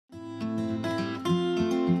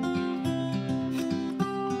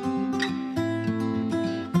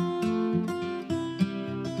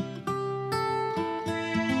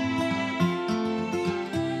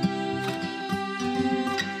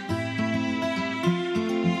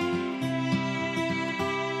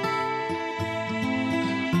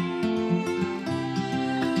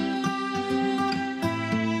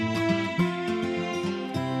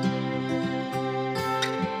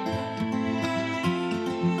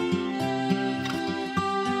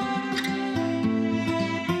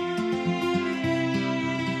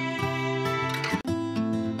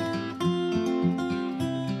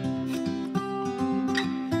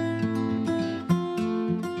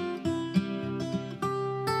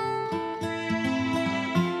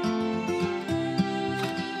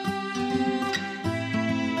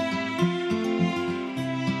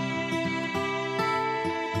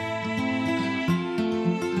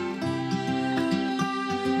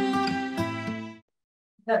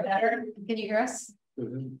that better? Can you hear us?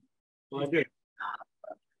 Well, I did.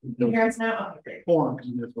 Can you hear us now? Okay. Forms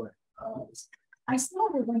in this way. I saw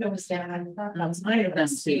the window was down. I thought that was I my didn't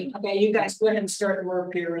see. Okay, you guys go ahead and start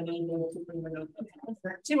work here and then we'll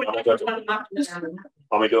see what Want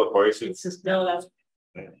me to do it for you, Sue? it's just no, that's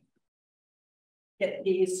get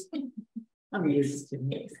these. I'm used to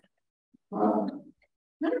me. Not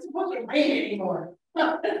supposed to rain anymore.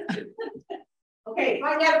 Okay,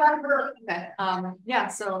 I got one for. Okay, yeah,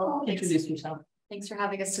 so Introduce yourself. thanks for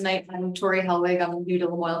having us tonight. I'm Tori Helwig. I'm new to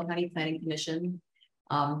the Lamoille County Planning Commission.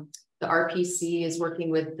 The RPC is working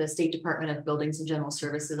with the State Department of Buildings and General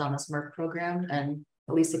Services on this MERC program, and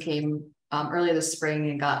Lisa came earlier this spring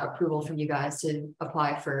and got approval from you guys to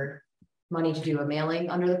apply for money to do a mailing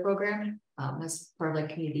under the program as part of like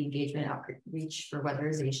community engagement outreach for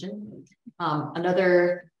weatherization.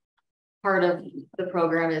 Another part of the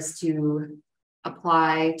program is to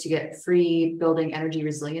apply to get free building energy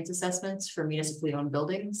resilience assessments for municipally owned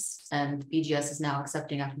buildings, and BGS is now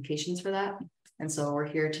accepting applications for that. And so we're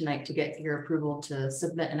here tonight to get your approval to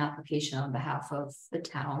submit an application on behalf of the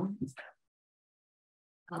town.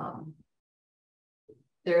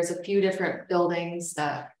 There's a few different buildings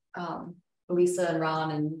that Lisa and Ron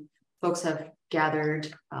and folks have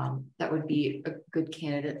gathered that would be a good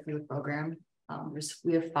candidate for the program.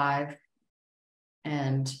 We have 5,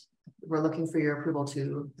 and we're looking for your approval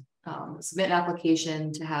to submit an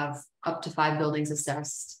application to have up to 5 buildings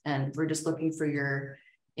assessed, and we're just looking for your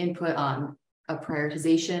input on a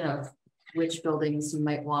prioritization of which buildings you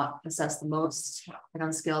might want assessed the most, and on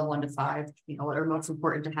a scale of 1 to 5, you know, what are most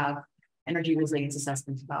important to have energy resilience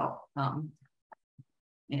assessments about.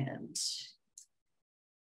 And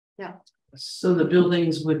yeah. So the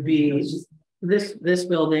buildings would be this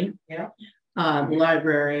building, yeah, the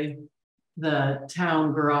library, the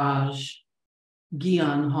town garage,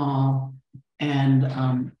 Guion Hall, and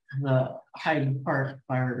the Hyde Park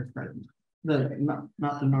Fire Department.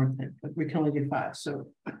 Not the north end, but we can only do 5. So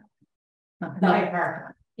Hyde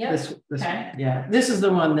Park. Yeah. This Okay. Yeah, this is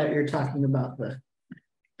the one that you're talking about the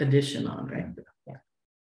addition on, right? Yeah.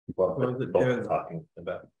 Well, they're both talking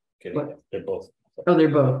about getting What? it. They're both. Oh, they're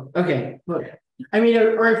both. Okay. Well, I mean,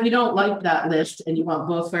 or if you don't like that list and you want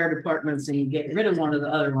both fire departments and you get rid of one of the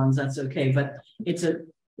other ones, that's okay. But it's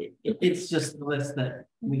just the list that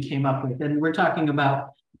we came up with, and we're talking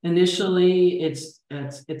about initially it's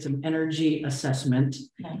an energy assessment,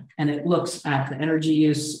 okay, and it looks at the energy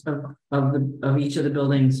use of each of the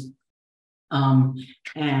buildings,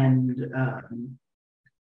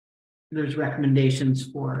 there's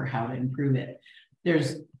recommendations for how to improve it.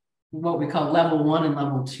 There's what we call level 1 and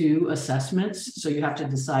level 2 assessments. So you have to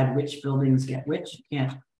decide which buildings get which. You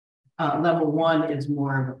can't. Level 1 is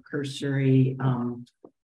more of a cursory,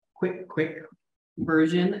 quick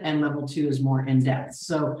version, and level 2 is more in depth.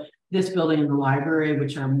 So this building and the library,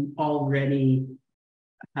 which are already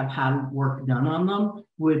have had work done on them,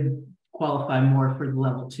 would qualify more for the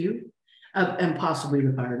level 2, and possibly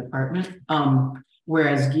the fire department.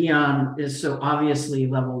 Whereas Guion is so obviously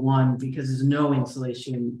level 1 because there's no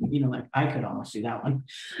insulation, you know, like I could almost do that one,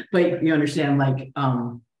 but you understand, like,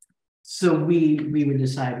 so we would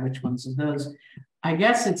decide which ones of those. I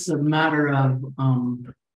guess it's a matter of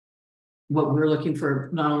what we're looking for,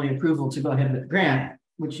 not only approval to go ahead with the grant,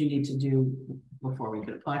 which you need to do before we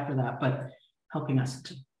could apply for that, but helping us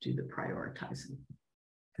to do the prioritizing,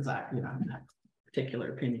 because I have that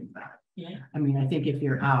particular opinion about it. yeah. I mean, I think if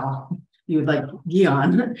you're Al, you would like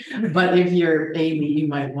Guion, but if you're Amy, you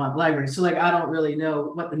might want library. So like, I don't really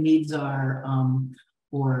know what the needs are,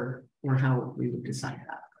 or how we would decide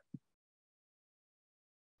that.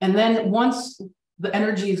 And then once the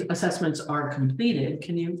energy assessments are completed,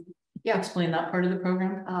 can you explain that part of the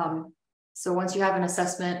program? So once you have an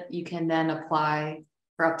assessment, you can then apply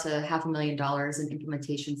for up to $500,000 in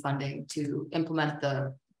implementation funding to implement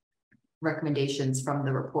the recommendations from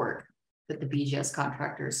the report that the BGS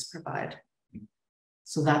contractors provide.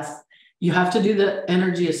 So you have to do the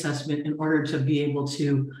energy assessment in order to be able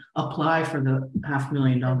to apply for the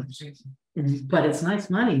 $500,000. But it's nice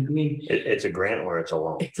money. I mean, It's a grant or it's a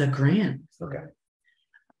loan? it's a grant. Okay.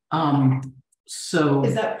 So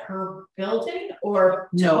Is that per building or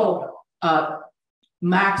no?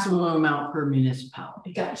 Maximum amount per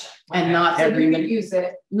municipality. Gotcha. And not so every you could use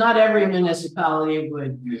it. Not every municipality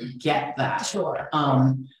would get that. Sure.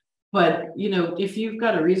 But you know, if you've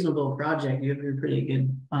got a reasonable project, you have a pretty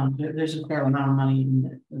good. There's a fair amount of money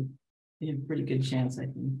in it. You have a pretty good chance, I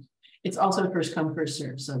think. It's also first come, first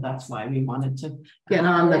serve, so that's why we wanted to get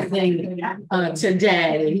on the thing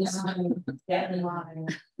today.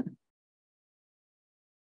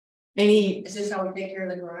 Any, Is this how we take care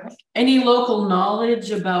of the garage? any local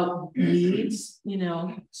knowledge about needs, you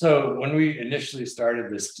know? So when we initially started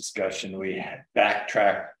this discussion, we had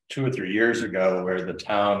backtracked 2 or 3 years ago where the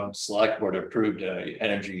town select board approved a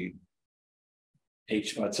energy.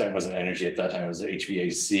 It wasn't energy at that time, it was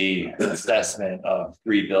HVAC assessment of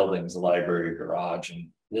 3 buildings, a library, garage, and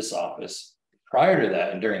this office. Prior to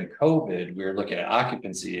that, and during COVID, we were looking at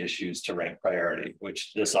occupancy issues to rank priority,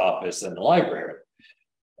 which this office and the library.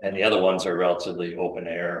 And the other ones are relatively open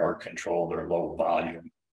air or controlled or low volume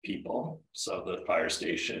people. So the fire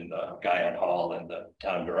station, the Guyon Hall, and the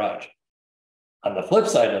town garage. On the flip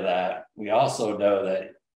side of that, we also know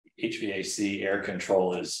that HVAC air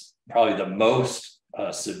control is probably the most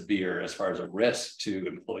severe as far as a risk to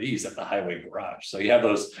employees at the highway garage. So you have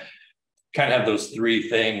those kind of have those 3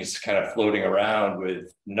 things kind of floating around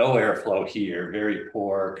with no airflow here, very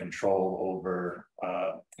poor control over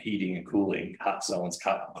heating and cooling, hot zones,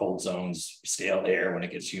 cold zones, stale air when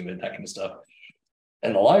it gets humid, that kind of stuff.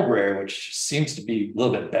 And the library, which seems to be a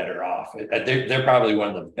little bit better off. They're probably one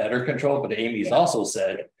of the better controlled, but Amy's also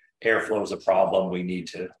said airflow is a problem. We need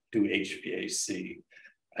to do HVAC.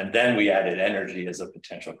 And then we added energy as a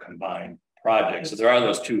potential combined project. So there are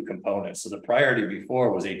those 2 components. So the priority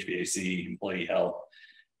before was HVAC, employee health.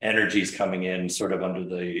 Energy is coming in sort of under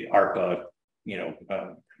the ARPA,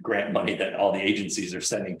 grant money that all the agencies are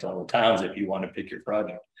sending to all the towns if you want to pick your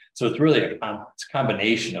project. So it's really a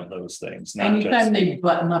combination of those things. Anytime they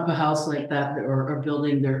button up a house like that or a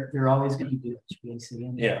building, they're always going to do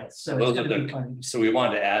HVAC. Yeah. So those are so we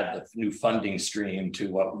wanted to add the new funding stream to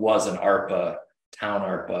what was an ARPA, town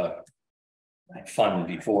ARPA fund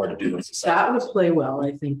before to do this. That would play well,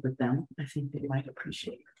 I think, with them. I think they might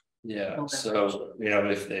appreciate it. Yeah. So,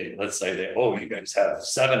 if let's say you guys have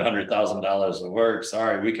 $700,000 of work.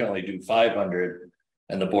 Sorry, we can only do 500.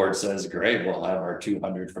 And the board says, great, we'll have our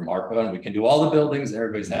 200 from ARPA and we can do all the buildings and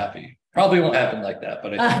everybody's happy. Probably won't happen like that,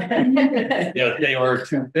 but if they order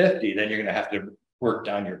 250, then you're going to have to work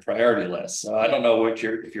down your priority list. So I don't know if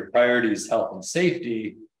your priority is health and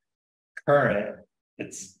safety, current,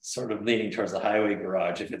 it's sort of leaning towards the highway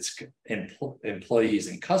garage. If it's employees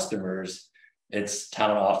and customers, it's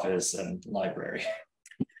town office and library.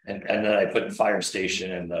 And then I put fire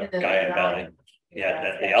station and the Guyon Valley.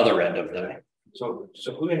 Yeah, at the other end of the. So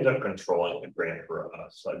who ends up controlling the grant for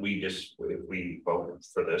us? Like if we vote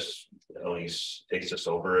for this, Elise takes us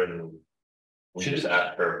over and we just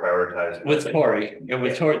ask her prioritize. With Tori,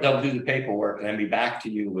 they'll do the paperwork and then be back to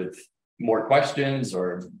you with more questions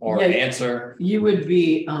or answer. You would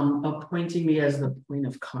be appointing me as the point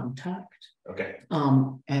of contact. Okay.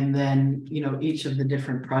 And then each of the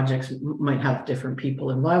different projects might have different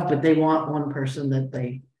people involved, but they want one person that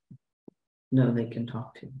they know they can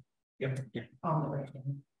talk to. Yep. Yeah.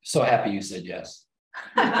 So happy you said yes.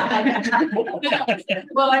 Well,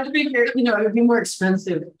 I figured it would be more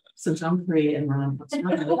expensive since I'm free and Ron.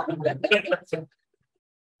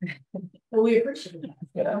 Well, we appreciate that.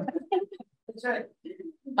 Yeah. That's right.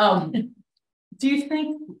 Do you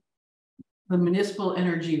think the municipal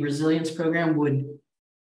energy resilience program would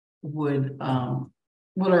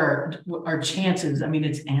what are our chances? I mean,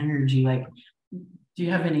 it's energy. Like, do you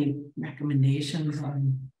have any recommendations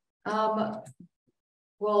on?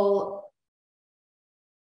 Well,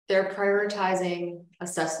 they're prioritizing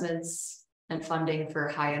assessments and funding for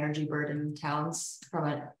high energy burden towns from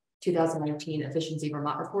a 2019 efficiency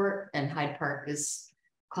Vermont report, and Hyde Park is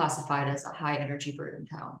classified as a high energy burden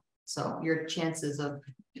town. So your chances of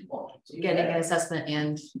getting an assessment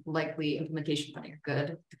and likely implementation funding are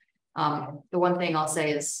good. The one thing I'll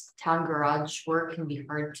say is town garage work can be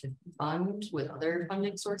hard to fund with other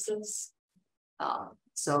funding sources.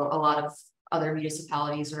 So a lot of other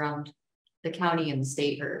municipalities around the county and the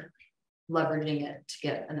state are leveraging it to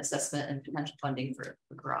get an assessment and potential funding for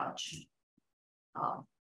the garage.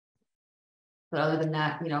 But other than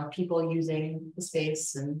that, people using the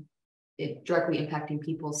space and it directly impacting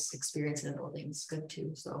people's experience in a building is good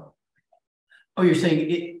too. So. Oh, you're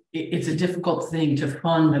saying it's a difficult thing to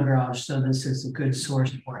fund the garage, so this is a good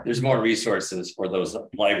source for it. There's more resources for those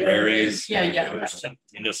libraries,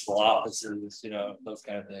 municipal offices, those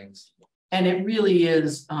kind of things. And it really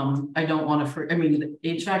is. I don't want to. I mean,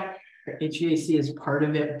 HVAC is part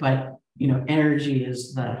of it, but energy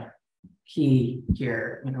is the key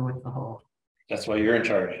here. With the whole. That's why you're in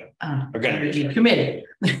charge. We're going to be committee.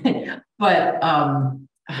 But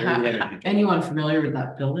anyone familiar with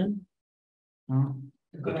that building?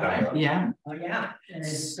 Yeah. Oh yeah, and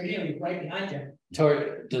it's pretty right behind you.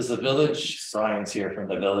 Tori, does the village, Brian's here from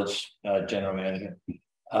the village general manager,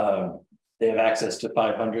 they have access to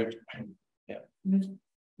 500? Yeah.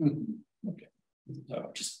 Mm-hmm. Okay.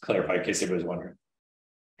 So just clarify in case anybody's wondering.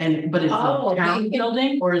 And, but it's Oh, a town okay.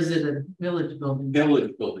 building or is it a village building?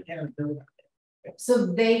 Village building, So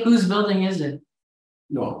they, Whose building is it?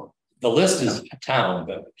 no, The list is town,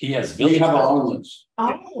 but he has we village. have our own list.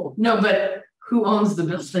 oh, No, but who owns the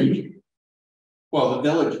building? Well, the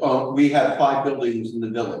village, we have 5 buildings in the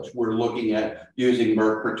village. We're looking at using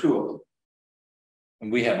Merck for 2 of them.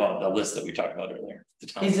 And we have the list that we talked about earlier. The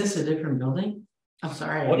town. Is this a different building? I'm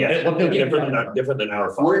sorry. Yeah, different than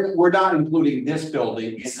our fund. We're not including this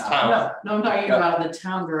building. It's in town. our- No, I'm talking about the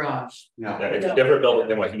town garage. No, Yeah, it's a different building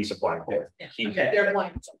than what he's applying for. Okay. they're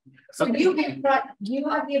like. So you get, do you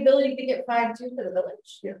have the ability to get 5 too for the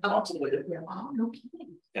village? Yeah. Oh, no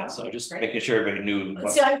kidding. Yeah, so just making sure everybody knew.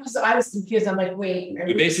 what- See, I was confused, I'm like, wait.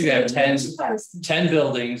 We basically have 10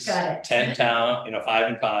 buildings, Got it. 10 town, 5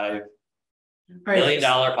 and 5, All right. $1 million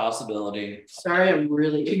possibility. Sorry, I'm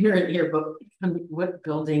really ignorant here, but what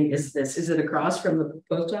building is this? Is it across from the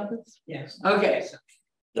post office? Yes. Okay,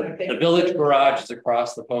 The village garage is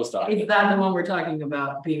across the post office. is that the one we're talking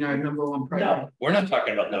about being our number one priority? We're not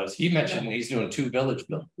talking about those. He mentioned he's doing 2 village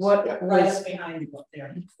buildings. What Right was? up behind you up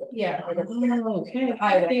there. Yeah. Oh, okay.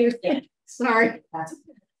 Highway. Sorry,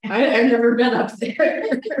 I've never been up there.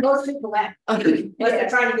 Most people laugh, Okay. like they're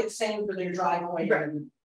trying to get sand for their driveway.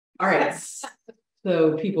 All right,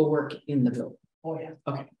 so people work in the building. Oh, yeah.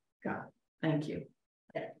 Got it. Thank you.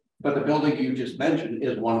 but the building you just mentioned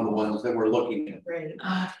is one of the ones that we're looking at. Great.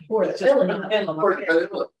 Ah, For the village.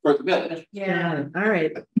 For the village. Yeah. all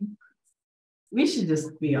right. We should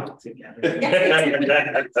just be all together.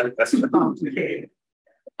 Complicated.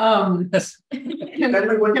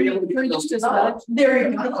 Everyone be able to Can we just decide? There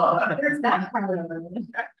you go. There's that part of it.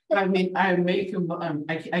 I mean,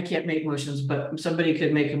 I can't make motions, but somebody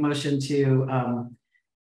could make a motion to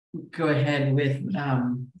go ahead with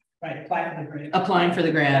Right, apply for the grant. applying for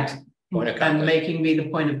the grant Point of and contact. making me the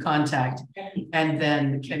point of contact. And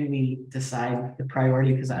then can we decide the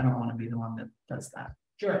priority? Because I don't want to be the one that does that.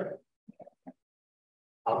 Sure.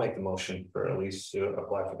 I'll make the motion for Elise to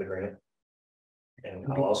apply for the grant. And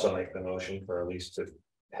I'll also make the motion for Elise to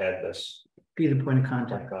head this Be the point of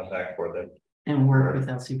contact contact for the. and work with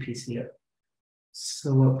LCPC.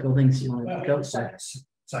 So what buildings do you want to go to?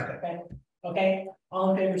 Second. Okay, all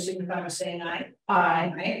in favor, signify by saying aye.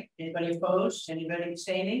 Aye. Anybody opposed? Anybody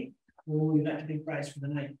abstaining? Oh, you got the big prize for the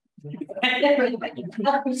night. Yeah,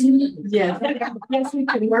 yes, we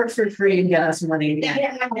can work for free and get us money.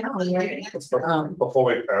 Before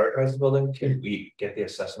we prioritize the building, can we get the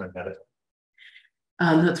assessment ahead of?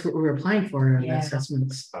 That's what we're applying for, the Yeah.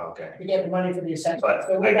 assessments. Oh, okay. We get the money for the assessment, But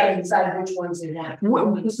so we I gotta guess- decide which ones they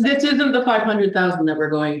want. This isn't the 500,000 that we're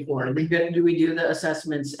going for. Do we do the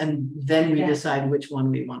assessments and then we Yeah. decide which one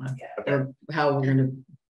we want to, or how we're gonna.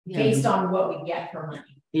 Based on what we get for money.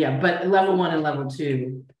 Yeah, but level 1 and level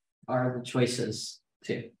 2 are the choices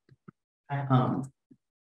too.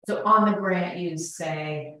 So on the grant, you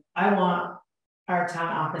say, I want our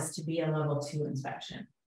town office to be a level 2 inspection.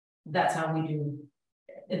 That's how we do,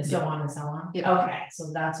 and so on and so on. Yeah. Okay,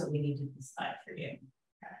 so that's what we need to decide for you.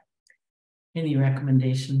 Any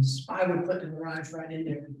recommendations? I would put the garage right in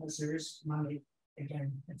there because there is money.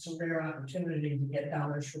 Again, it's a rare opportunity to get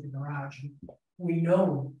dollars for the garage. We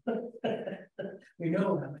know. We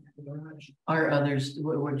know about the garage. Are others,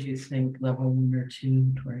 what do you think, level 1 or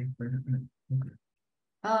 2, Tori?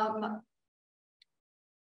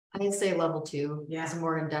 I'd say level 2, Yeah. it's a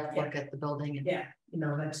more in-depth look at the building and. Yeah, you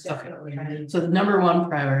know, that's Okay. definitely the So the number 1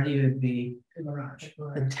 priority would be garage.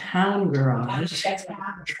 the town garage That's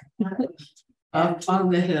up on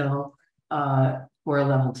the hill for a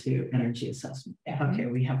level 2 energy assessment. Yeah. Okay,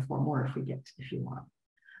 we have 4 more if you want.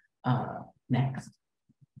 Next.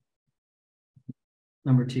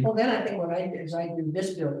 Number 2. Well, then I think what I do is I do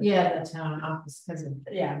this building. Yeah, the town office, because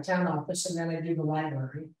Yeah, town office, and then I do the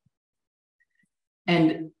library.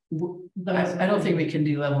 And I don't think we can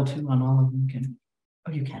do level 2 on all of them, can?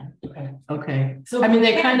 Oh, you can. Okay. Okay, So I mean,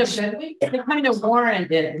 they we kind of, should we? they kind of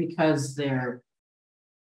warrant it because they're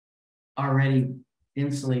already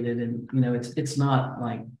insulated and, it's not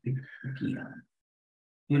like, you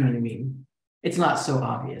know what I mean? It's not so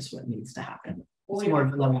obvious what needs to happen. It's more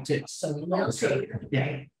of a level 2. So we'll see.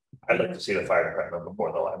 Yeah. I'd like to see the fire department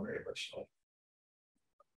before the library personally.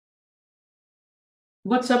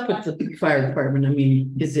 What's up with the fire department? I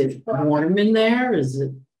mean, is it warm in there? Is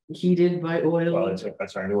it heated by Well, oil?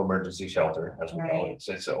 that's our new emergency shelter, as we call Right. it.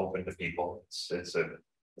 It's open to people. It's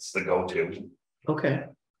the go-to. Okay,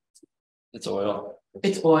 It's oil.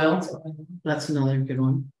 it's oil. That's another good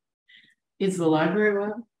one. Is the library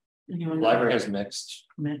oil? Anyone know? Library has mixed.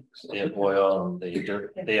 Mix. They have oil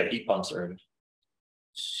and they have heat pumps already.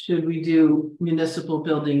 Should we do municipal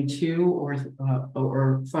building 2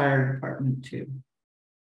 or fire department 2?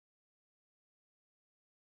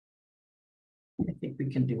 I think we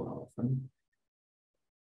can do all of them.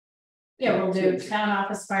 Yeah, we'll do town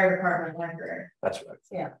office, fire department, library. That's right.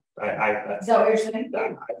 Yeah. I Is that what you're saying?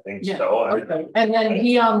 think Yeah, so. okay. And then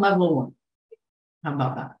he on level 1. How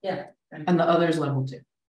about that? Yeah. And the others level 2.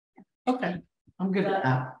 Okay, I'm good with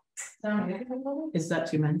that. Sound good? Is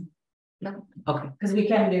that too many? No. Okay, Because we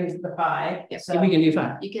can do the 5. Yeah, so we can do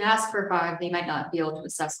 5. You can ask for 5, they might not be able to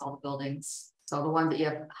assess all the buildings. So the ones that you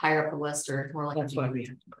have higher up the list are more like. That's why we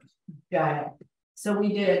have. Got it. So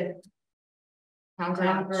we did Town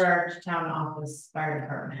town garage. garage, town office, fire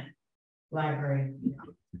department, library.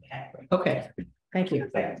 Okay. Okay, thank you.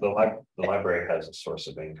 The library has a source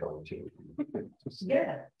of income too.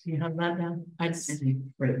 Yeah. Do you have that down? I just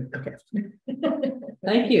right, okay.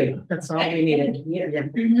 Thank you. That's all we needed. Yeah.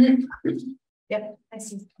 Yep. I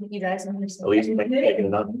see you guys. At least making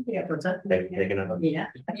it up. Yeah. What's that? Making it up. Yeah.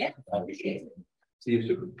 Yeah. See you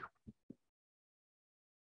soon.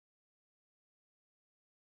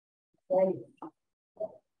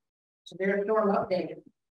 So there's storm update.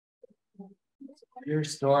 Your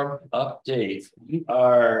storm update, we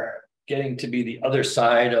are getting to be the other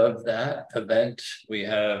side of that event. We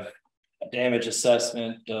have a damage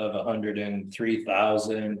assessment of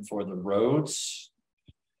 103,000 for the roads.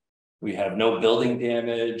 We have no building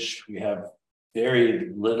damage. We have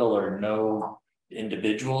very little or no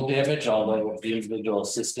individual damage, although the individual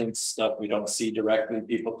assistance stuff we don't see directly.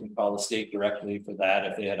 People can call the state directly for that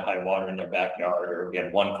if they had high water in their backyard, or we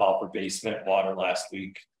had 1 call for basement water last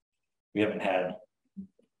week. We haven't had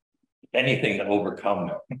anything to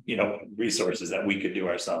overcome, resources that we could do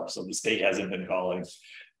ourselves. So the state hasn't been calling.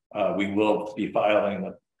 We will be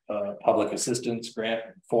filing the public assistance grant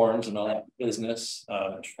forms and all that business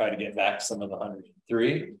to try to get back some of the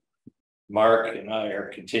 103. Mark and I are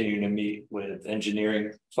continuing to meet with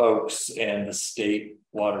engineering folks and the state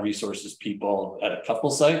water resources people at a couple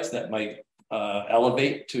sites that might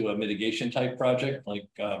elevate to a mitigation type project, like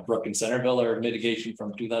Brook and Centerville are mitigation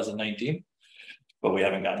from 2019. But we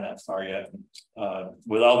haven't gotten that far yet.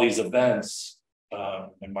 With all these events,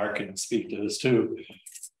 and Mark can speak to this too,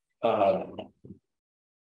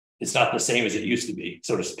 it's not the same as it used to be,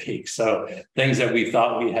 so to speak. So things that we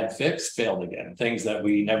thought we had fixed failed again. Things that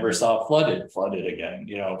we never saw flooded again,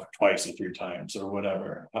 twice or 3 times or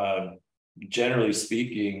whatever. Generally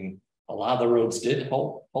speaking, a lot of the roads did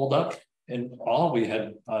hold up. In all, we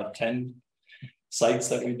had 10 sites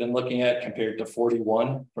that we've been looking at compared to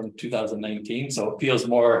 41 from 2019. So it feels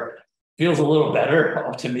a little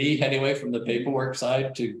better to me anyway, from the paperwork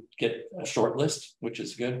side to get a short list, which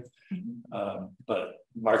is good. But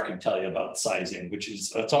Mark can tell you about sizing,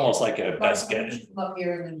 it's almost like a best guess.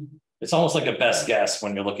 It's almost like a best guess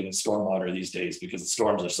when you're looking at stormwater these days, because the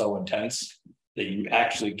storms are so intense that you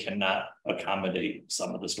actually cannot accommodate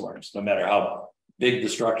some of the storms, no matter how big the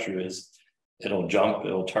structure is. It'll jump,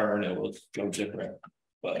 it'll turn, it will go different.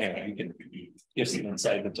 But anyway, you can give some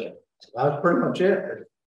insight into it. That's pretty much it.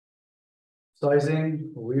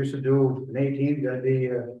 Sizing, we used to do an 18, that'd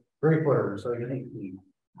be 3-footer, so an 18.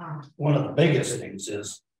 One of the biggest things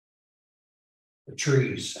is the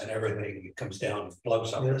trees and everything. It comes down and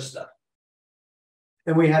plugs up this stuff.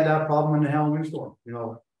 And we had that problem in the Halloween storm,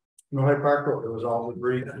 Hyde Park Road, it was all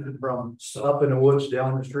debris from up in the woods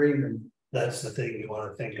down the stream, and That's the thing you want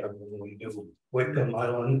to think of when we do Wickham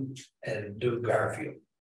Island and do Garfield.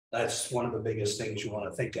 That's one of the biggest things you want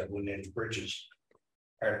to think of when any bridges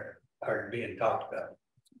are being talked about.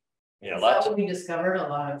 Yeah, That's what we discovered a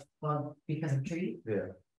lot of, because of trees.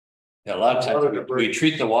 a lot of times we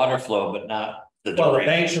treat the water flow, but not the Well, the debris.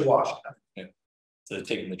 banks are washed out. So they're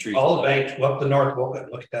taking the trees. All the banks, up the north,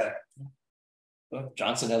 look at that. Well,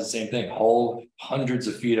 Johnson has the same thing, whole hundreds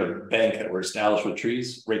of feet of bank that were established with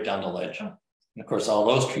trees right down the ledge. And of course, all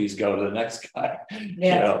those trees go to the next guy, and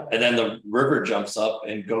then the river jumps up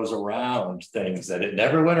and goes around things that it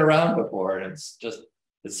never went around before. And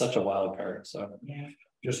it's such a wild card. So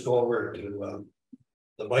Just go over to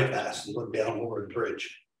the bypass and look down over the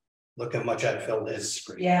bridge. Look how much that filled in.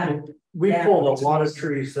 Yeah. we pulled a lot of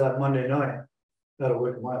trees that Monday night. That'll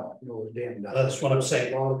Wickham Island, damn. That's what I'm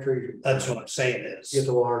saying. A lot of trees. That's what I'm saying Get is,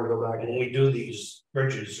 the water to go back. when we do these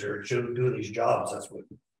bridges or do these jobs, that's what.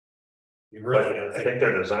 You really gotta I think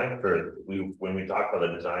they're designed for, when we talked about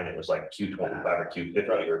the design, it was like Q25 or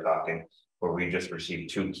Q50 we were talking, where we just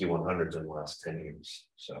received 2 Q100s in the last 10 years.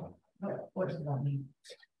 So What does that mean?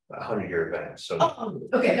 a 100-year event. So Oh,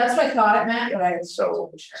 okay, that's what I thought it meant, but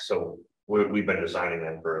so we've been designing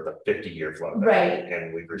them for the 50-year flood event. Right.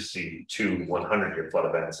 And we've received 2 100-year flood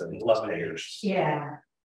events in 11 years. Yeah.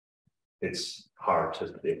 It's hard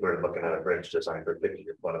to, if we're looking at a bridge designed for a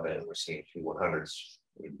 50-year flood event and we're seeing 2 100s,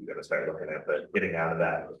 we've got to start looking at, but getting out of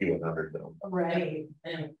that 2 100 though. Right.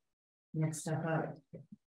 And next step up.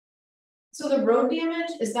 So the road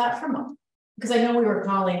damage, is that from, because I know we were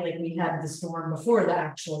calling, like we had the storm before the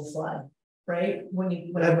actual flood, right? When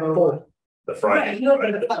you. When The Friday. Right, no,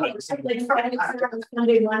 like Friday, Saturday,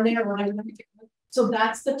 Sunday, Monday, or whatever. So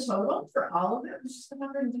that's the total for all of it, just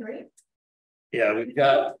 103? Yeah,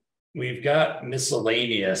 we've got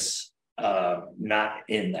miscellaneous, not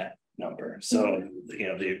in that number. So, you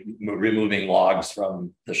know, removing logs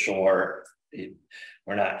from the shore,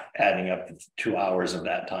 we're not adding up to 2 hours of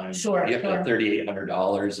that time. Sure. You have to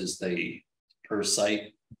 $3,800 is the per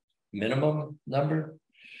site minimum number.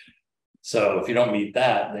 So if you don't meet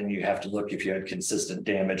that, then you have to look if you had consistent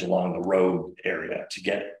damage along the road area to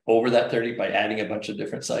get over that 30 by adding a bunch of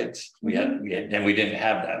different sites. We didn't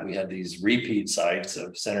have that. We had these repeat sites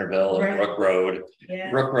of Centerville and Brook Road,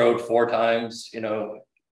 Brook Road 4 times, you know.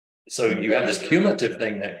 So you have this cumulative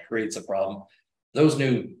thing that creates a problem. Those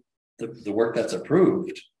the work that's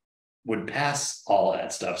approved would pass all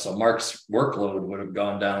that stuff. So Mark's workload would have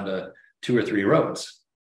gone down to 2 or 3 roads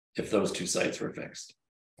if those 2 sites were fixed.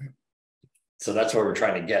 So that's where we're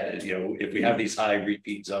trying to get it. You know, if we have these high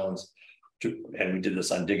repeat zones, and we did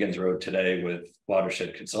this on Diggins Road today with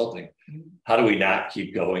Watershed Consulting, how do we not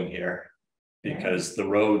keep going here? Because the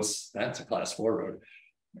roads, that's a class 4 road,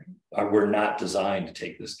 were not designed to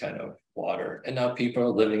take this kind of water. And now people are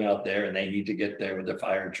living out there and they need to get there with their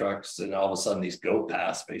fire trucks. And all of a sudden these goat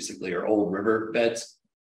paths basically, or old river beds,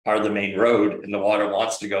 are the main road, and the water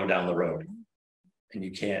wants to go down the road. And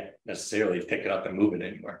you can't necessarily pick it up and move it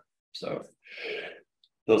anywhere. So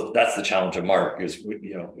that's the challenge of Mark, is,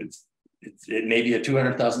 you know, it may be a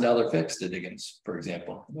 $200,000 fix to Diggins, for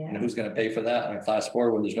example. And who's going to pay for that on a class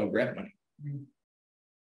 4 when there's no grant money?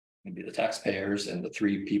 Maybe the taxpayers and the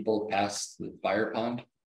 3 people past the fire pond.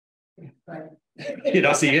 You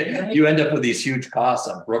know, see, you end up with these huge costs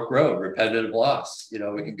on Brook Road, repetitive loss. You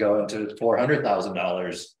know, we could go into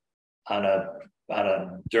 $400,000 on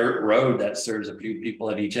a dirt road that serves a few people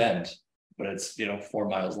at each end, but it's, you know, 4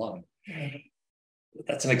 miles long.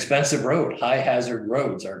 That's an expensive road. High hazard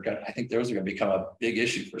roads I think those are going to become a big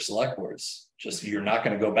issue for select boards. Just, you're not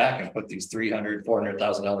going to go back and put these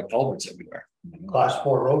 $300,000-$400,000 culverts everywhere. Class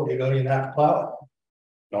 4 road, you don't even have to plow it.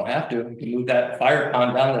 Don't have to. You can move that fire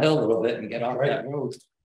pond down the hill a little bit and get off that road. I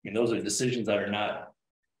mean, those are decisions that are not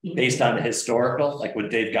based on the historical, like with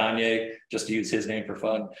Dave Gagne, just to use his name for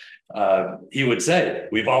fun. He would say,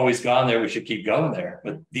 we've always gone there, we should keep going there.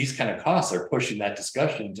 But these kind of costs are pushing that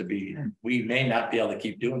discussion to be, we may not be able to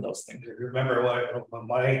keep doing those things. Remember what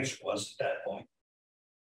my age was at that point.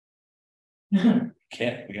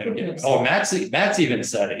 We gotta get, Matt's even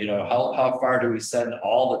said it, you know, how far do we send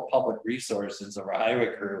all the public resources of our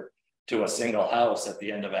highway crew to a single house at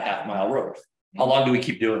the end of a half-mile road? How long do we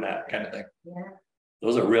keep doing that kind of thing?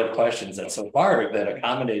 Those are real questions that so far have been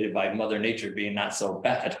accommodated by Mother Nature being not so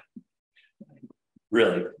bad.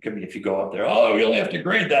 Really, could be if you go up there, oh, we only have to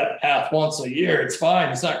grade that path once a year, it's fine,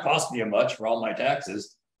 it's not costing you much for all my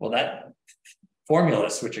taxes. Well, that formula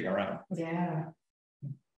is switching around.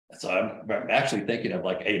 So I'm actually thinking of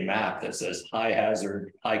like a map that says high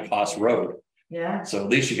hazard, high cost road. So at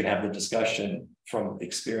least you can have the discussion from the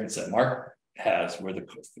experience that Mark has, where the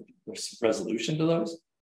resolution to those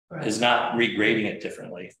is not regrading it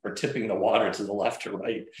differently or tipping the water to the left or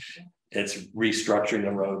right. It's restructuring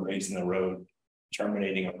the road, raising the road,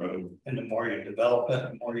 terminating a road. And the more you develop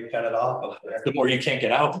it, the more you cut it off of there. The more you can't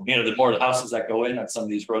get out, you know, the more the houses that go in on some of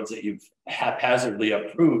these roads that you've haphazardly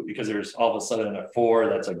approved, because there's all of a sudden a 4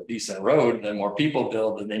 that's a decent road, then more people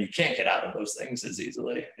build, and then you can't get out of those things as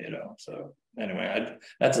easily, you know. So anyway,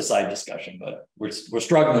 that's a side discussion, but we're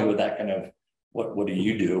struggling with that kind of what do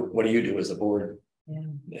you do? What do you do as a board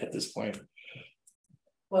at this point?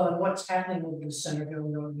 Well, and what's happening with the Centerville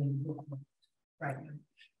Road and right now?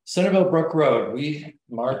 Centerville Brook Road,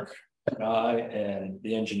 Mark and I and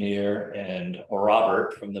the engineer and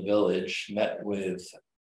Robert from the village met with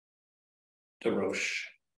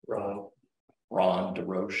Ron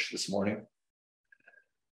DeRoche this morning.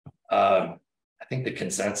 I think the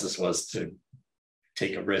consensus was to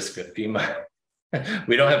take a risk with FEMA.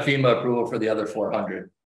 We don't have FEMA approval for the other 400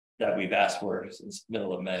 that we've asked for since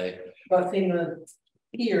middle of May. But FEMA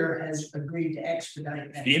here has agreed to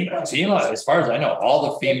expedite that. FEMA, as far as I know,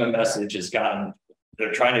 all the FEMA message has gotten,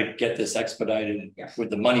 they're trying to get this expedited with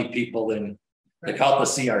the money people in, they call it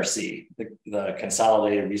the CRC, the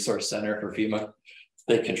Consolidated Resource Center for FEMA.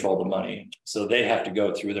 they control the money. So they have to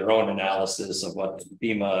go through their own analysis of what the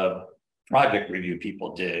FEMA project review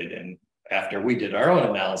people did. And after we did our own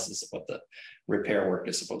analysis of what the repair work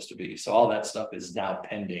is supposed to be. So all that stuff is now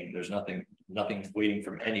pending. There's nothing waiting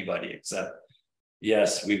from anybody except,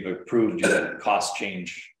 yes, we've approved your cost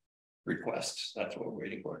change request. That's what we're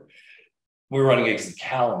waiting for. We're running against the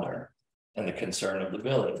calendar and the concern of the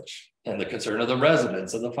village and the concern of the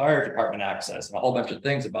residents and the fire department access and a whole bunch of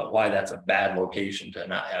things about why that's a bad location to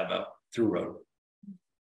not have a through road.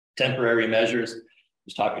 Temporary measures. I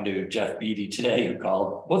was talking to Jeff Beatty today who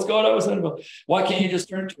called, what's going on with Centerville? Why can't you just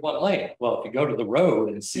turn to one lane? Well, if you go to the road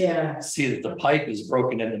and see that the pipe is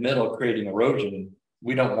broken in the middle, creating erosion,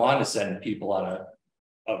 we don't want to send people on a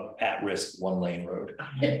at-risk one-lane road.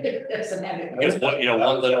 One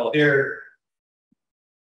little There.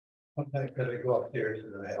 One night, could I go up there to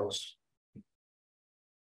the house?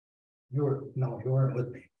 You weren't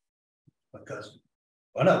with me. Because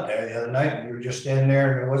went up there the other night and you were just standing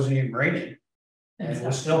there and it wasn't even raining. And it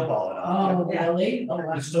was still falling off. Oh, really? Oh,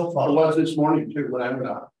 It's still It falling. was this morning too, when I went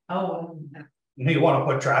up. oh, You want to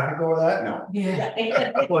put traffic over that? No.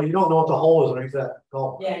 yeah. Well, you don't know what the hole is underneath that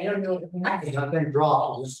culvert. Yeah, you don't know. That thing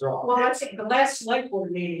drops, it just drops. Well, I think the last select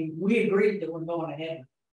board meeting, we agreed that we're going ahead.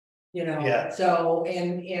 You know, Yeah. so,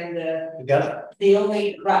 and You got it. the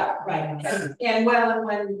only, right, and well,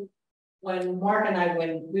 when Mark and I,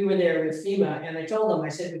 when we were there with FEMA, and I told them, I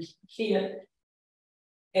said, we can't.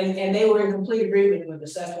 And they were in complete agreement with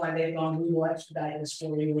us, that's why they've gone, we will expedite this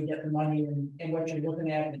for you, we get the money and what you're looking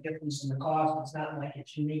at, the difference in the cost, it's not like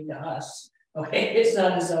it's unique to us. Okay, it's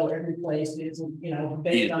not as though every place is,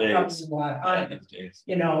 based on trucks and whatnot,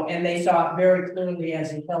 and they saw it very clearly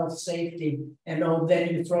as a health safety. And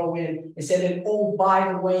then you throw in, they said, and oh,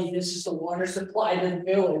 by the way, this is the water supply to the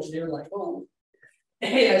village. They're like, oh,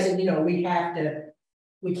 and I said,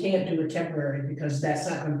 we can't do it temporary because that's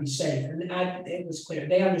not going to be safe. And it was clear,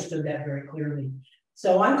 they understood that very clearly.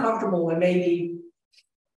 So I'm comfortable when maybe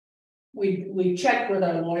we checked with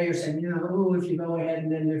our lawyers and, if you go ahead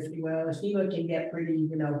and then if FEMA can get pretty,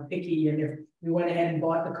 picky, and if we went ahead and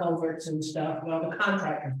bought the culverts and stuff, well, the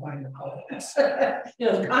contractor find the culverts.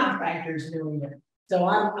 The contractor's doing it. So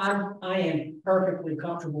I am perfectly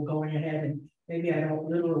comfortable going ahead, and maybe I don't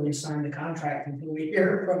literally sign the contract until we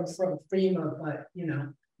hear from FEMA, but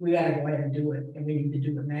we gotta go ahead and do it, and we need to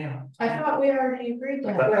do it now. I thought we already agreed to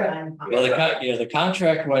that. Well, the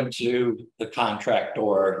contract went to the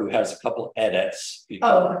contractor who has a couple edits.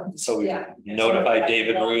 So we notified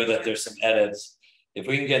David Rue that there's some edits. If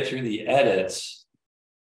we can get through the edits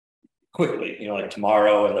quickly, like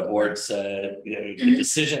tomorrow, and the board said, the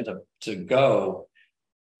decision to go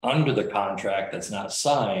under the contract that's not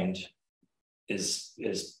signed is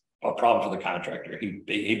a problem for the contractor.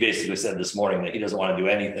 He basically said this morning that he doesn't want to do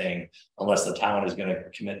anything unless the town is going to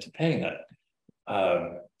commit to paying that.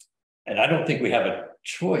 And I don't think we have a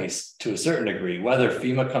choice to a certain degree, whether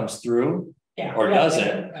FEMA comes through or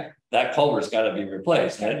doesn't. Right. That culvert's got to be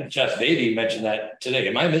replaced. And Jeff Beatty mentioned that today.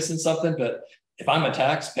 Am I missing something? But if I'm a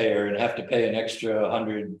taxpayer and have to pay an extra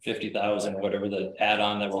 $150,000 or whatever the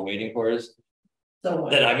add-on that we're waiting for is,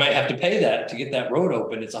 then I might have to pay that to get that road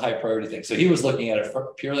open. It's a high priority thing. So he was looking at it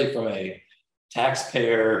purely from a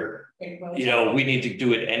taxpayer, we need to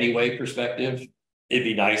do it anyway perspective. It'd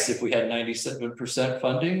be nice if we had 97%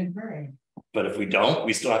 funding, right? But if we don't,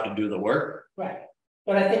 we still have to do the work. Right.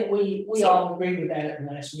 But I think we all agreed with that in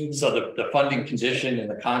the last meeting. So the funding condition in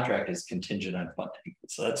the contract is contingent on funding.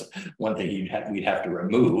 So that's one thing we'd have to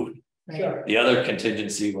remove. Sure. The other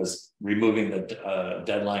contingency was removing the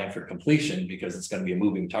deadline for completion because it's going to be a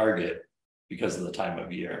moving target because of the time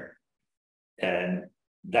of year. And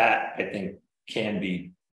that I think can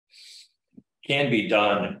be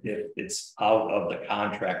done if it's out of the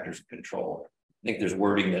contractor's control. I think there's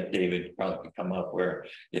wording that David probably could come up where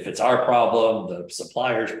if it's our problem, the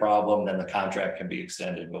supplier's problem, then the contract can be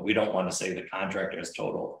extended. But we don't want to say the contractor has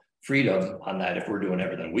total freedom on that if we're doing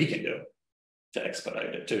everything we can do to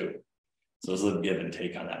expedite it too. So there's a little give and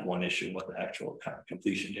take on that one issue, what the actual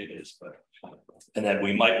completion date is. And then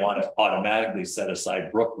we might want to automatically set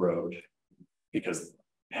aside Brook Road because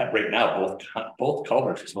right now both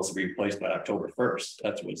culverts are supposed to be replaced by October 1st.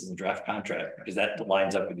 That's what's in the draft contract because that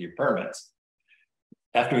lines up with your permits.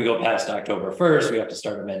 After we go past October 1st, we have to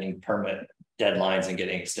start amending permit deadlines and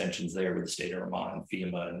getting extensions there with the state of Vermont and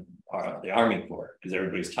FEMA and the Army Corps because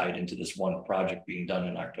everybody's tied into this one project being done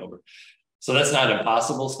in October. So that's not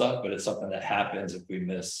impossible stuff, but it's something that happens if we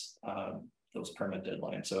miss those permit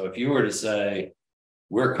deadlines. So if you were to say,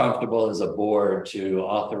 we're comfortable as a board to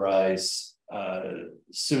authorize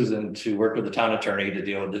Susan to work with the town attorney to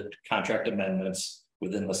deal with the contract amendments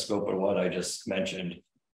within the scope of what I just mentioned.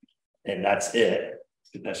 And that's it.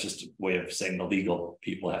 That's just a way of saying the legal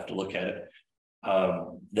people have to look at it.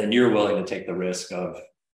 Then you're willing to take the risk of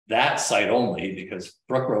that site only, because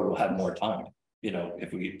Brook Road will have more time, you know,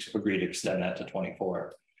 if we agree to extend that to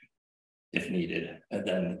 24 if needed. And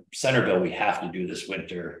then Centerville, we have to do this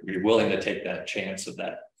winter. We're willing to take that chance of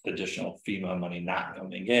that additional FEMA money not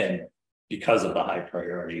coming in because of the high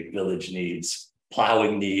priority village needs,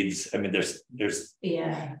 plowing needs. I mean, there's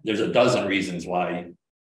a dozen reasons why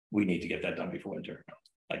we need to get that done before winter,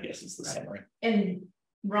 I guess is the summary. And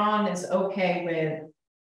Ron is okay with.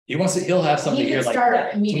 He'll have something here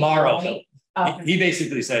like tomorrow. Right? He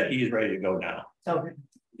basically said he's ready to go now. So,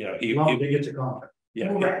 you know, He gets a contract. yeah,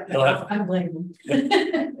 I'm blaming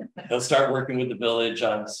him. he'll start working with the village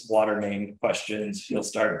on water main questions. He'll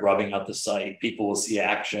start rubbing out the site. People will see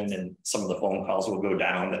action, and some of the phone calls will go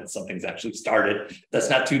down that something's actually started. That's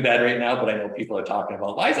not too bad right now, but I know people are talking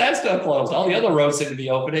about, why is that still closed? All the other roads seem to be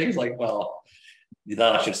opening. It's like, well,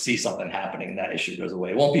 they'll actually see something happening and that issue goes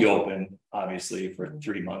away. It won't be open, obviously, for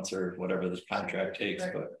 3 months or whatever this contract takes,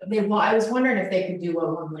 but Well, I was wondering if they could do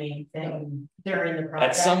a one lane thing during the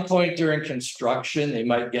project. at some point during construction, they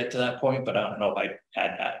might get to that point, but I don't know if I'd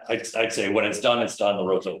add that. I'd say when it's done, the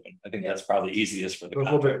road's open. I think that's probably easiest for the It was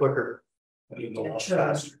a little bit contractor. quicker.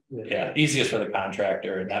 Yeah, easiest for the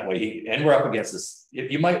contractor, and that way and we're up against this.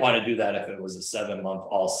 If you might want to do that if it was a 7-month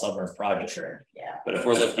all summer project. Sure, yeah. But if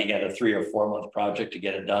we're looking at a 3 or 4 month project to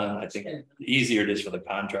get it done, I think the easier it is for the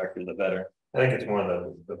contractor, the better. I think it's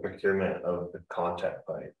more the procurement of the contact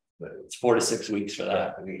pipe. It's 4 to 6 weeks for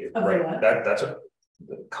that. Right, that's a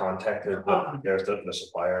the contact, there's the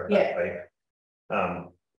supplier of that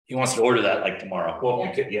pipe. He wants to order that like tomorrow. Well,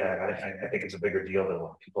 I think it's a bigger deal than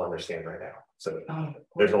what people understand right now. So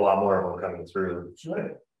there's a lot more of them coming through.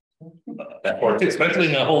 Especially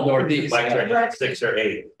in the whole Northeast. Like 6 or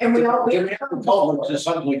 8. And we all. Has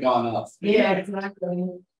suddenly gone up. Yeah, exactly.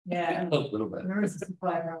 Yeah. A little bit. There is a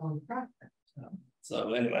supply of our own product.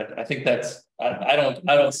 So anyway, I think that's, I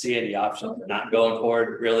don't see any option for not going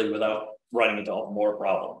forward really without running into more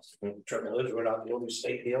problems. Trouble is, we're not the only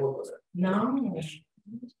state dealing with it. No.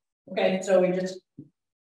 Okay, so we just.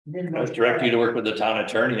 I would direct you to work with the town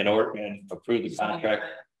attorney and approve the contract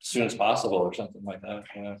as soon as possible or something like that.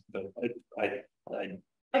 Yeah, but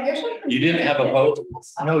you didn't have a vote.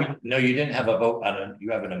 No, you didn't have a vote on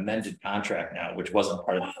you have an amended contract now, which wasn't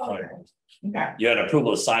part of the contract. Okay. You had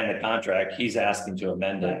approval to sign the contract. He's asking to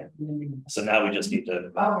amend it. So now we just need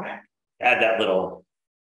to add that little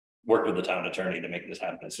work with the town attorney to make this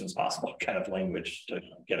happen as soon as possible kind of language to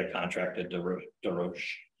get a contract to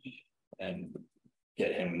DeRoche and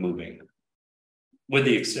get him moving. With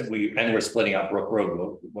the extent we're splitting up Brook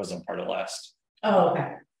Road, wasn't part of last. Oh,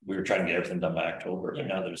 okay. We were trying to get everything done by October, but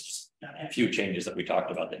now there's just a few changes that we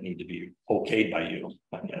talked about that need to be okayed by you,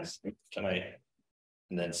 I guess, tonight.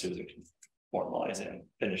 And then Susan can formalize it and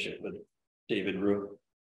finish it with David Rue.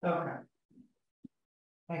 Okay.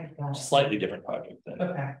 Slightly different project than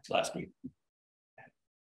last week.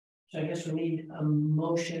 So I guess we need a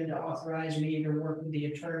motion to authorize me to work with the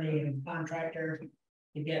attorney and contractor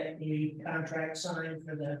to get the contract signed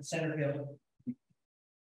for the Centerville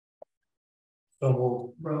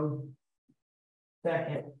road.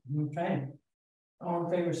 Second, okay. All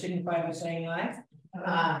in favor, signify by saying aye.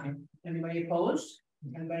 Anybody opposed?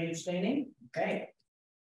 Anybody abstaining? Okay.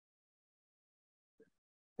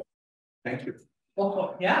 Thank you.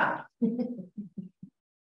 Oh, yeah.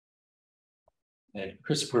 And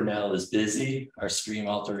Chris Purnell is busy, our stream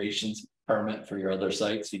alterations permit for your other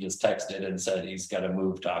sites. He just texted and said he's got to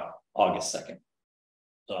move to August 2nd.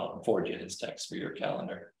 So I'll forward you his text for your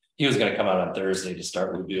calendar. He was going to come out on Thursday to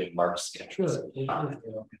start reviewing Mark's schedule. So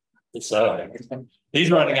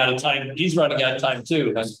he's running out of time. He's running out of time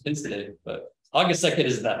too on his day, but August 2nd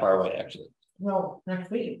isn't that far away, actually. Well,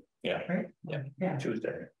 next week. Yeah. Right? Yeah.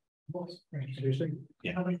 Tuesday. Yeah.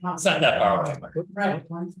 It's It's not that far away. Right.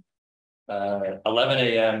 11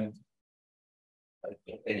 a.m.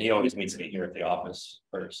 And he always meets me here at the office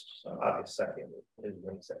first. So August 2nd is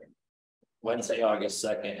Wednesday. Wednesday, August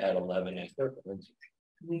 2nd at 11 a.m.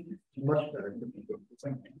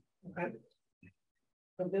 Okay.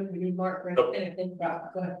 So then we need Mark, anything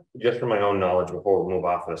about, go ahead. Just for my own knowledge, before we move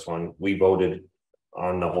off this one, we voted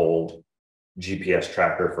on the whole GPS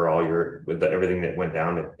tracker for all your, with everything that went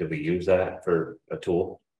down. Did we use that for a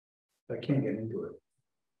tool? I can't get into it.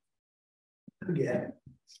 Yeah.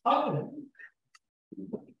 Oh,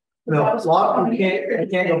 No, a lot of them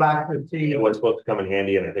can't go back to see. It was supposed to come in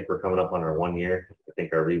handy, and I think we're coming up on our 1 year. I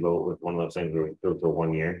think our revote was one of those things where we threw for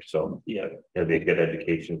 1 year, so Yeah, it'll be a good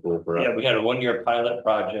education tool for us. yeah, we had a 1-year pilot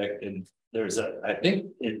project, and there's I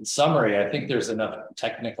think in summary, I think there's enough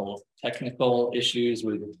technical issues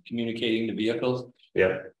with communicating to vehicles.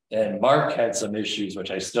 Yeah. And Mark had some issues,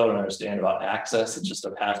 which I still don't understand about access. It's just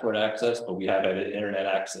a password access, but we have internet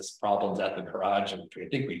access problems at the garage, which I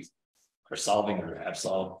think we are solving or have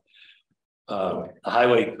solved. The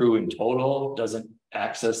highway crew in total doesn't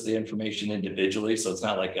access the information individually, so it's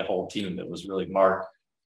not like a whole team. It was really Mark,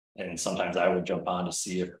 and sometimes I would jump on to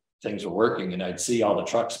see if things were working, and I'd see all the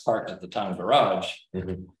trucks parked at the town garage,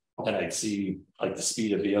 and I'd see like the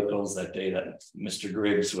speed of vehicles that day that Mr.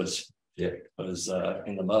 Griggs was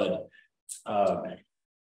in the mud.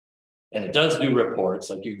 And it does do reports,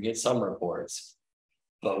 like you can get some reports,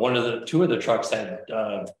 but two of the trucks had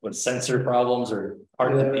sensor problems or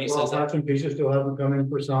part of the pieces. Parts and pieces still haven't come in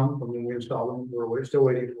for some. I mean, we installed them. We're still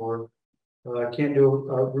waiting for. Can't do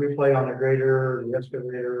a replay on the grader, the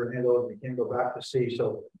excavator, handle it. You can't go back to see.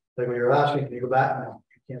 So like when you're asking, can you go back now?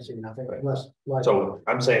 You can't see nothing unless. So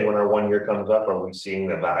I'm saying when our 1 year comes up, are we seeing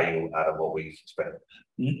the value out of what we spent?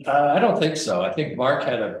 I don't think so. I think Mark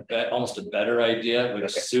had almost a better idea,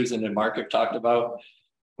 which Susan and Mark have talked about,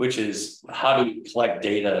 which is how do you collect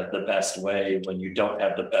data the best way when you don't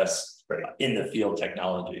have the best in the field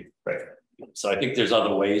technology. Right. So I think there's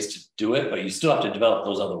other ways to do it, but you still have to develop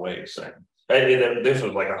those other ways. Right. And this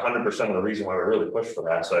was like 100% of the reason why we really pushed for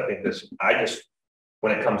that. So I think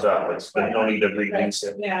when it comes up, it's no need to release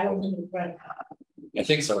it. Yeah, I don't think it's right. I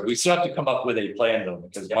think so. We still have to come up with a plan though,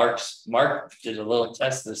 because Mark did a little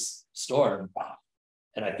test this storm.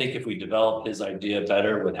 And I think if we develop his idea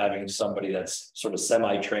better with having somebody that's sort of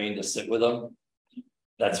semi-trained to sit with them,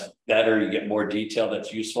 that's better. You get more detail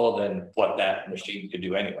that's useful than what that machine could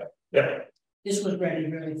do anyway. Yeah. This was ready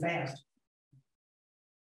really fast.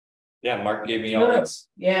 Yeah, Mark gave me all this.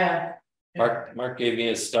 Yeah. Mark gave me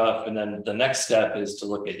his stuff, and then the next step is to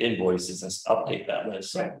look at invoices and update that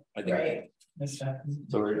list. Right. I think. Right. So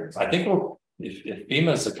I think if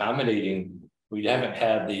FEMA's accommodating, we haven't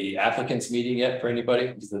had the applicants meeting yet for anybody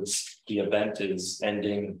because the event is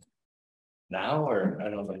ending now, or I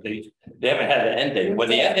don't know, they haven't had an end date. When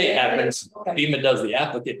the end date happens, FEMA does the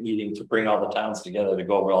applicant meeting to bring all the towns together to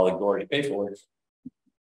go over all the gory paperwork.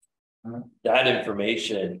 That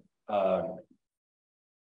information,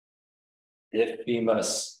 if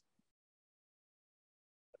FEMA's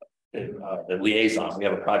the liaison, we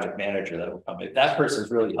have a project manager that will come. If that person is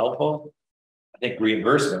really helpful, I think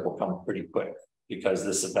reimbursement will come pretty quick because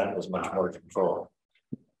this event was much more controlled.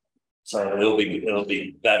 So it'll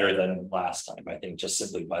be better than last time, I think, just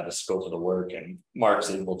simply by the scope of the work, and Mark's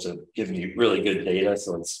able to give me really good data,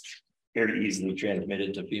 so it's very easily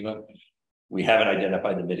transmitted to FEMA. We haven't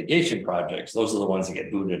identified the mitigation projects. Those are the ones that get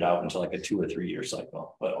booted out into like a 2 or 3 year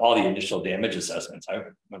cycle. But all the initial damage assessments,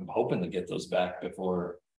 I'm hoping to get those back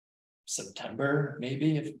before September,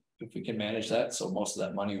 maybe, if we can manage that. So most of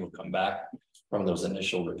that money will come back from those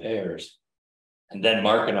initial repairs. And then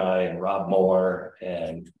Mark and I and Rob Moore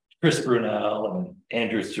and Chris Brunel and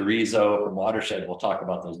Andrew Cerezo from Watershed will talk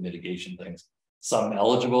about those mitigation things. Some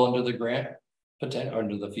eligible under the grant,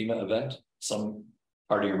 under the FEMA event, some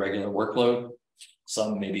part of your regular workload,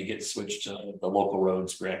 some maybe get switched to the local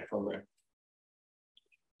roads grant program.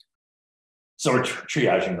 So we're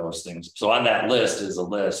triaging those things. So on that list is a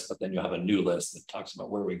list, but then you have a new list that talks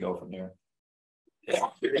about where we go from there.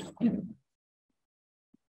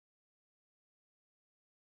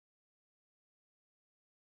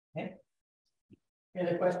 Okay. Any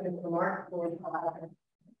other questions for Mark?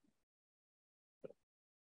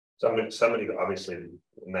 Somebody obviously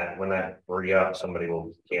when that re-up, somebody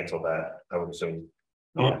will cancel that, I would assume.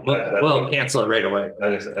 We'll cancel it right away.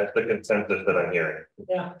 That's the consensus that I'm hearing.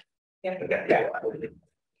 Yeah. Yeah. Okay. Yeah.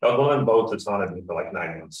 I'll go on votes. It's on it for like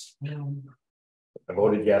 9 months. I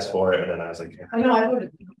voted yes for it, and then I was like, I know I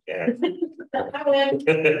voted. Yeah.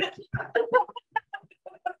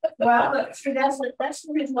 Well, that's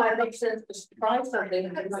the reason why it makes sense to try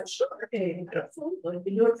something. I'm not sure. Absolutely.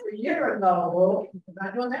 We do it for a year ago. Well, we're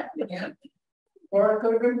not doing that again. Or it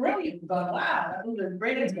could have been brilliant. But wow, that was a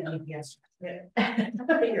great again. Yes. Okay.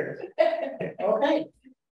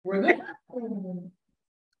 We're good.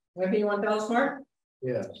 Maybe you want to tell us more?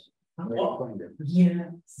 Yes. Yes.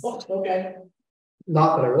 Okay.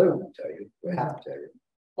 Not that I really want to tell you. We have to tell you.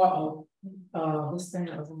 Uh-oh. This thing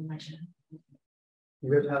that was on my channel. You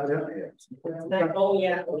guys have it out here. Oh,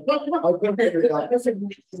 yeah.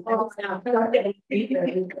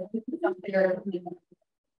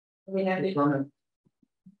 We have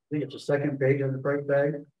think it's the second page of the price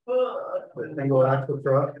tag. The single axle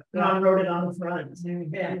truck. Ron wrote it on the front.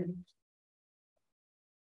 Yeah.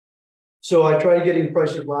 So I tried getting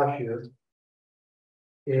prices last year.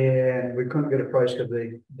 And we couldn't get a price because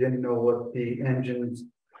they didn't know what the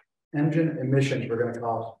engine emissions were gonna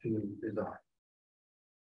cost to design.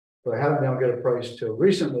 So I haven't been able to get a price till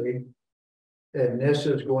recently. And this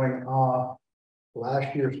is going off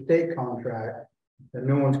last year's state contract. The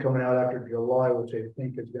new one's coming out after July, which I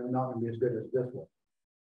think is not gonna be as good as this one.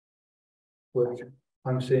 Which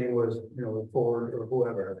I'm seeing was, Ford or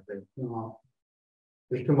whoever, there's too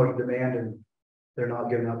much demand and they're not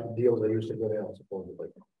giving out the deals they used to go out supposedly.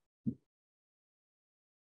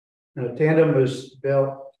 And a tandem is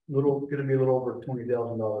about gonna be a little over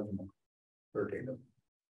 $20,000 a month per tandem.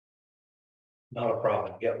 Not a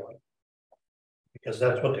problem, get one. Because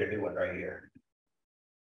that's what they're doing right here.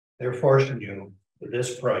 They're forcing you for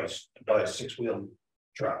this price to buy a 6-wheel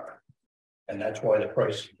truck. And that's why the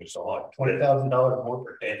price is so high, $20,000 more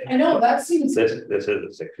per tandem. I know, that seems. This is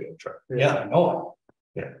a 6-wheel truck. Yeah, I know.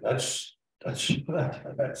 Yeah. That's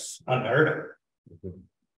unheard of.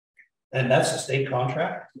 And that's a state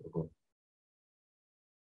contract.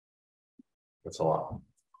 That's a lot.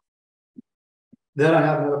 Then I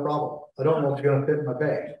have another problem. I don't know if it's gonna fit in my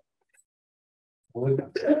bag. Get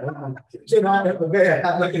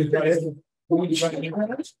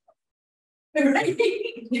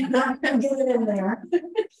it in there.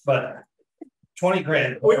 But 20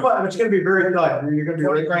 grand. It's gonna be very tight. You're gonna be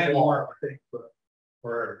 20 grand more, I think, but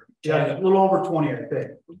for yeah, a little over 20, I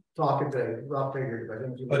think. Talking to rough figures, I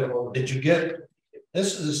think. But did you get,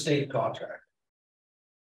 this is a state contract.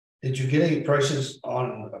 Did you get any prices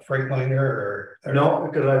on a Freightliner or? No,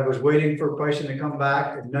 because I was waiting for pricing to come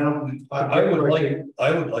back and none of them. I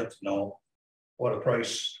would like to know what a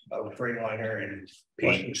price of a Freightliner and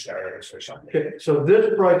Pacing Star is or something. Okay, so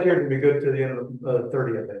this price here can be good to the end of the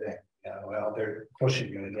 30th, I think. Yeah, well, they're pushing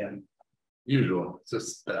you again. Usual, it's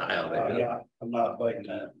just the aisle. Yeah, I'm not fighting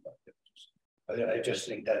that. But I just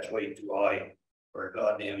think that's way too high for a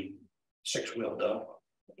goddamn 6-wheel dump.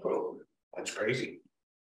 That's crazy.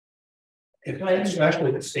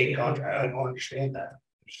 Especially the state contract, I don't understand that.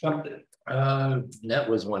 There's something. Net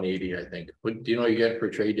was 180, I think. Do you know you get for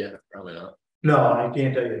trade yet? Probably not. No, I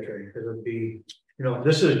can't tell you the trade because it'd be,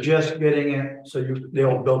 this is just getting it, so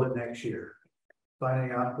they'll build it next year.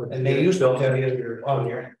 Finding out what. And they used to tell you on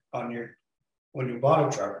your when you bought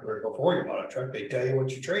a truck or before you bought a truck, they tell you what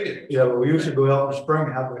you traded. Yeah, but we used to go out in the spring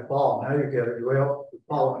and halfway fall. Now you get it, go out the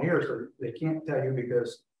following year, so they can't tell you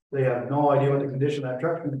because they have no idea what the condition that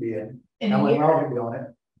truck's gonna be in. How many miles will be on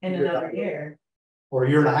it. In another year. Or a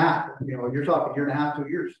year and a half, you're talking year and a half, 2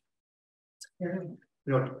 years.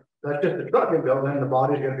 That's just the truck you built, then the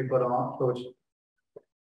body's gonna be put on, so it's.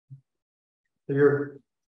 So you're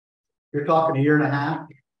talking a year and a half.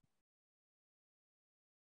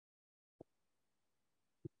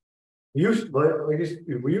 We used to be able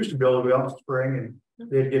to go out in the spring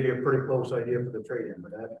and they'd give you a pretty close idea for the trade-in,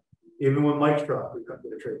 but even with Mike's truck, we couldn't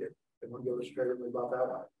get a trade-in. They wouldn't give us a trade-in about that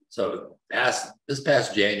one. So this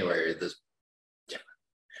past January, this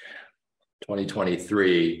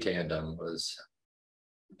 2023 tandem was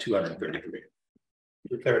 233.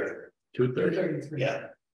 230.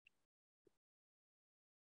 Yeah.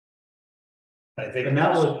 I think. And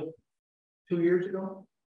that was 2 years ago?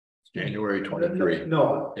 January 23.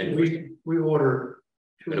 No, we ordered.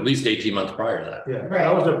 At least 18 months prior to that. Yeah,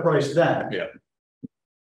 that was the price then. Yeah.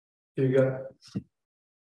 So you got,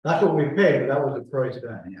 that's what we paid, but that was the price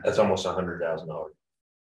then. Yeah. That's almost $100,000.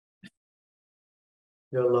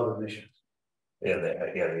 They'll love emissions. Yeah,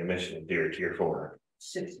 the emission tier 4.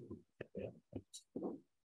 60. Yeah.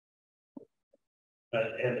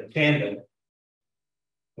 And the tandem,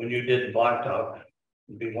 when you did blacktop,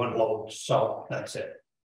 it'd be one load salt, that's it.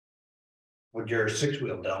 With your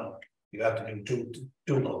 6-wheel dump, you have to do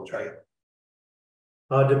two loads, right?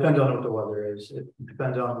 Depends on what the weather is. It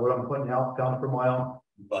depends on what I'm putting out down per mile.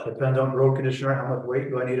 But Depends on road conditioner, how much weight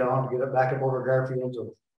do I need on to get it back up over Garfield.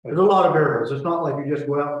 So there's a lot of variables. It's not like you just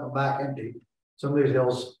go out and come back empty. Some of these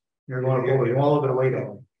hills, you're going over, you want a little bit of weight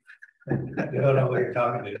on. you don't know what you're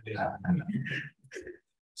talking about.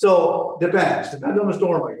 So depends on the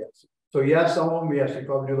storm, I guess. So yes, some of them, yes, you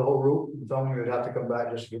probably do the whole route, and some of them would have to come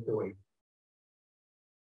back just to get the weight.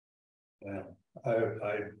 Well,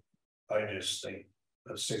 I just think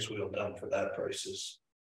a 6-wheel dump for that price is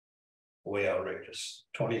way outrageous.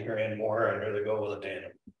 20 grand more, I'd rather go with a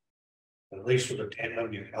tandem. At least with a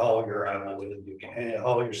tandem, you can haul your ammo with it, you can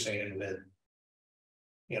haul your sand with.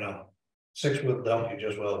 6-wheel dump, you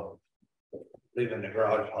just leave in the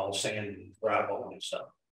garage, haul sand and gravel and stuff.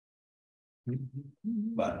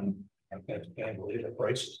 But I can't believe the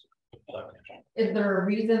prices. Is there a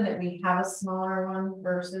reason that we have a smaller one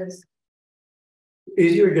versus?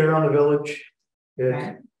 Easier to get around the village. It's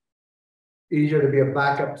Okay. easier to be a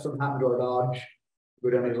backup if something happened to our Dodge. Go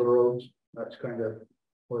down these little roads. That's kind of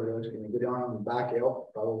where it is. Can you go down and back out?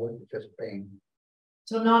 Probably it's just pain.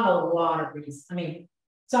 So not a lot of reason, I mean,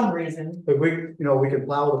 some reason. But we, we can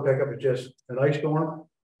plow the pickup. It's just an ice storm.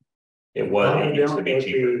 It used to be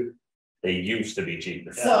cheaper. They used to be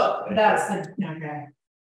cheaper. So that's the, okay.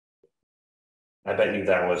 I bet you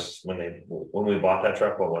that was when we bought that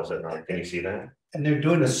truck, what was it? Can you see that? And they're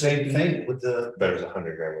doing the same thing with the. That was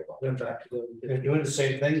 100 grand we bought. In fact, They're doing the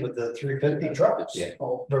same thing with the 350 trucks. Yeah.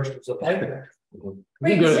 Versus the pipe.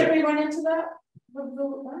 Wait, did we run into that?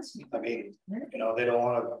 Last week? I mean, they don't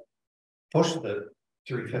want to push the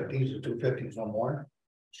 350s or 250s no more.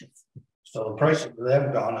 So the prices of them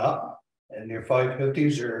have gone up and your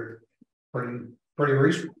 550s are pretty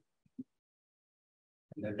reasonable.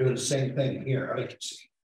 And they're doing the same thing here, I can see.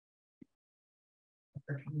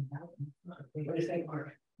 What do you think,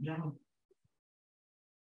 Mark? No.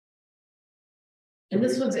 And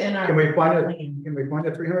this was in our. can we find it? Can we find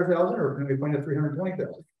a 300,000 or can we find a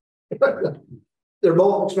 320,000? They're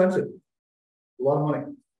both expensive. A lot of money.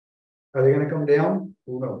 Are they going to come down?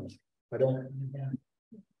 Who knows? I don't.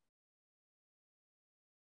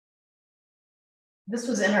 This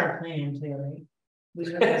was in our plan too, right?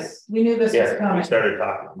 We knew this was Yeah, coming. we started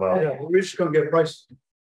talking about. Yeah, we're just going to get prices.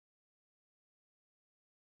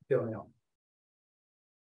 Don't know.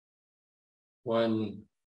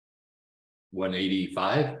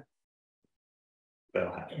 185,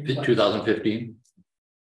 Well, 2015.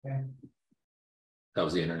 Okay. That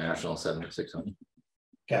was the international 7600.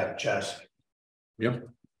 Cab chassis. Yep.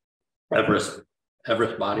 Everest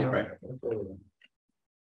body, right?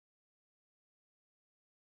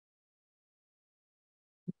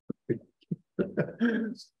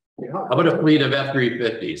 How about a fleet of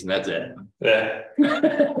F-350s and that's it? Yeah.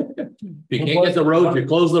 If you can't get the roads, you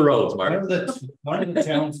close the roads, Mark. One of the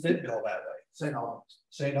towns did go that way. St. Albans.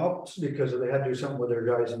 St. Albans. Because they had to do something with their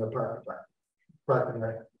guys in the park.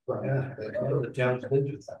 Yeah, the towns did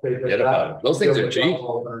do that. Forget about it. Those things are cheap.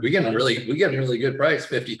 We get a really good price,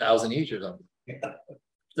 50,000 each or something.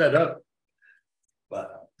 Set up.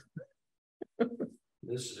 But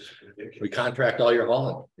this is ridiculous. We contract all your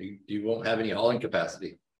hauling. You won't have any hauling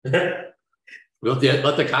capacity. We'll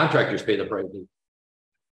let the contractors pay the price.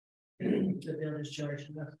 The village charge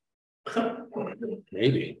enough.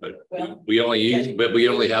 Maybe, but we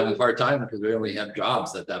only have them part-time because we only have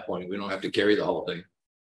jobs at that point. We don't have to carry the whole thing.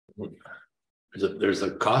 There's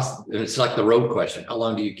a cost, and it's like the road question. How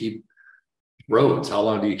long do you keep roads? How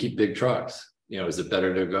long do you keep big trucks? Is it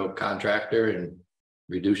better to go contractor and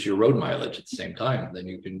reduce your road mileage at the same time? Then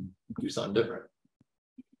you can do something different.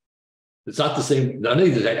 It's not the same. None of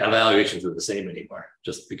these evaluations are the same anymore,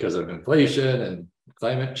 just because of inflation and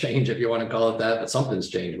climate change, if you want to call it that. But something's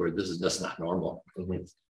changed where this is just not normal. Mm-hmm.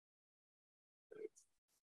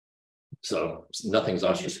 So nothing's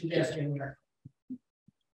off.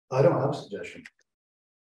 I don't have a suggestion.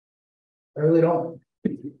 I really don't.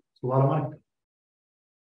 It's a lot of money.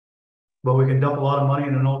 But we can dump a lot of money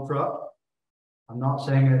in an old truck. I'm not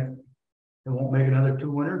saying it won't make another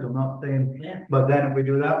 2 winters. I'm not saying, but then if we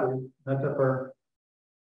do that, that's up our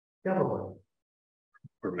capital.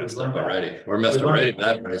 We're messed up already. We're messed already for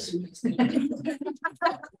that price.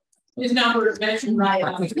 His number is mentioned right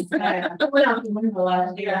on. Went out the window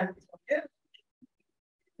last year.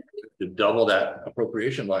 To double that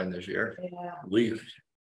appropriation line this year. Yeah. Leave.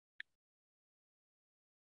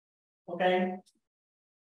 Okay.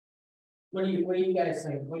 What do you guys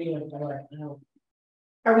think? What do you like?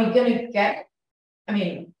 Are we gonna get,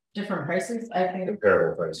 different prices? I think.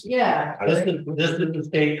 Comparable prices. Yeah. This is the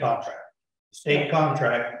state contract. State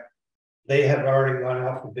contract, they have already gone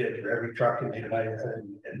out for bid for every truck in the United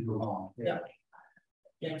in Vermont. Yeah.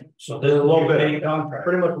 Yeah. So this is a low bid contract.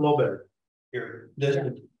 Pretty much a low bidder. This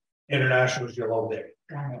international is your low bid.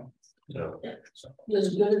 So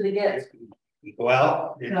As good as it gets.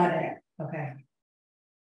 Well, Got it. Okay.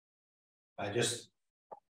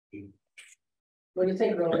 What do you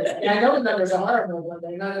think, Roland? I know the numbers are horrible, but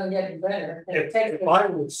they're not gonna get any better. If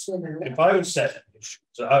I was set,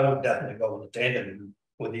 so I would definitely go with the tandem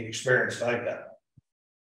with the experience I've got.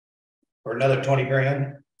 For another 20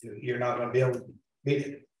 grand, you're not gonna be able to beat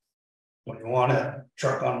it. When you want a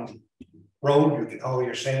truck on road, you can haul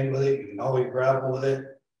your sand with it, you can haul your gravel with it.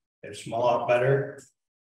 It's a lot better.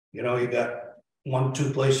 You got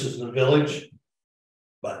 1-2 places in the village.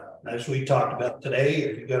 But as we talked about today,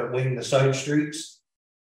 if you got to wing the side streets,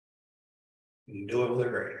 you can do it with a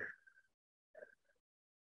grader.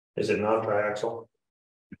 Is it non-triaxle?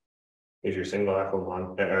 Is your single axle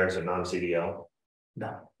or is it non-CDL?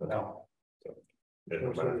 No. There's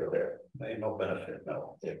no benefit there. Ain't no benefit,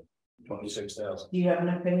 no. Yeah. 26,000. Do you have an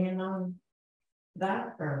opinion on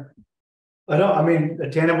that or? I mean, a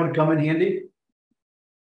tandem would come in handy.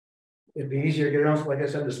 It'd be easier to get around, like I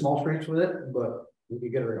said, the small streets with it, but we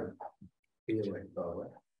could get around. Either way, probably.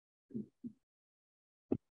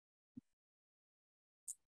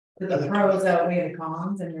 Do the pros outweigh the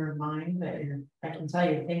cons in your mind that I can tell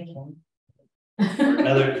you're thinking?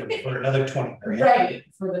 For another 20 grand. Right,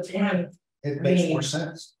 for the 20. It makes more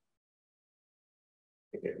sense.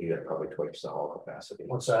 You got probably twice the haul capacity.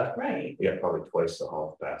 What's that? Right. You got probably twice the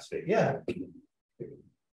haul capacity. Yeah.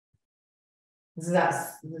 Is that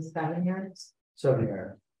 7 yards? 7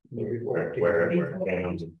 yards. Maybe Where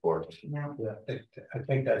tandems and forks. No. Yeah, I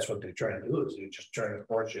think that's what they're trying to do, is they're just trying to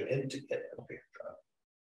force you into it.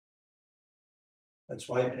 That's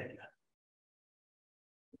my opinion.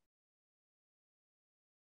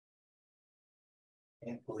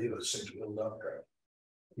 Can't believe it's 6-wheel dump truck.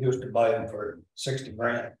 Used to buy them for 60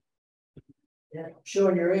 grand. Yeah,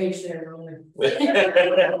 showing your age there, only. Back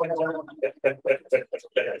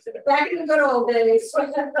in the good old days.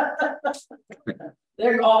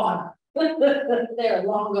 They're gone. They're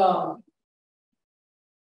long gone.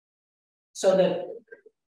 So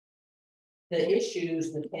the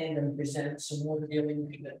issues the tandem presents and more dealing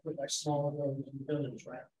with our smaller roads and buildings,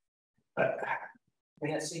 right?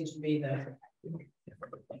 And that seems to be the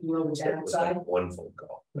downside. One phone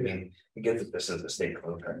call. I mean, you get that this is a state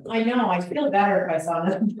contract. I know, I feel better if I saw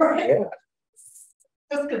them. Yeah.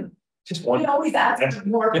 Just one. We always ask for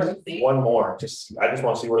more. Just one more. I just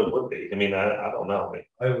want to see what it would be. I mean, I don't know.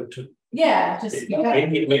 I would too. Yeah, just.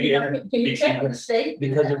 Maybe Can you check with the state?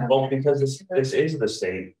 because this is the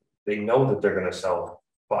state. They know that they're gonna sell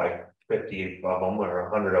 50 of them or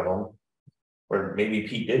 100 of them. Or maybe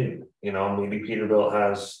Pete didn't, maybe Peterbilt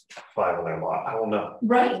has 5 of them. I don't know.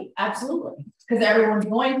 Right, absolutely, because everyone's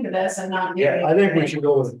going for this and not. Yeah, I think we should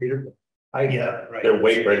go with Peter. Yeah, right. They're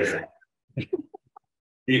way greater.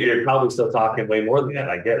 You're probably still talking way more than that.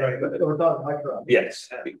 I get it. But We're talking my truck. yes,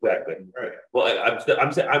 exactly. Right. Well,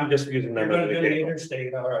 I'm just using them You're as gonna an do the example.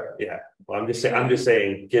 interstate, all right. Yeah. Well, I'm just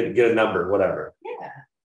saying, get a number, whatever. Yeah.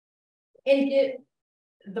 And get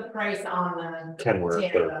the price on the. Kenworth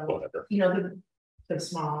Yeah. or whatever. The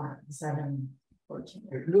smaller 714.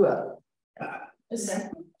 We can do that.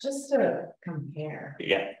 Just to compare.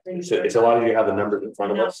 Yeah. So it's a lot of you have the numbers in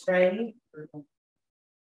front of us. Right?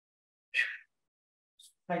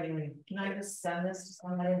 Can I just send this to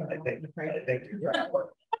somebody? I think you're right.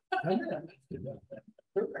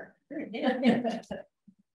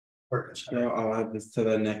 Works. So I'll add this to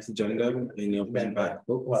the next agenda and you'll bring back.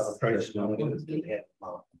 Well, the price is not good.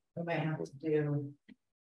 We might have to do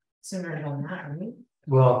sooner than that, right?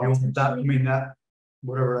 Well, if you want that, that,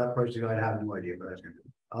 whatever that price is, I have no idea, but that's gonna do.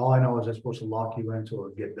 All I know is it's supposed to lock you in, so it'll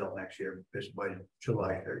get built next year, just by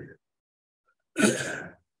July 30th.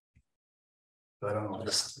 So I don't know.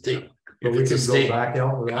 The state, But if we it's a can go state back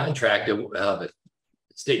out with that. contract, the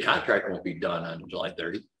state contract won't be done on July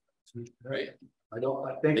 30th, right? I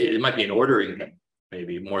think. It might be an ordering thing,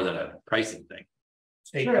 maybe more than a pricing thing.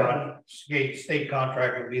 State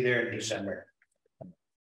contract will be there in December.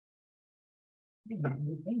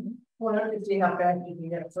 Well, I can see how bad you can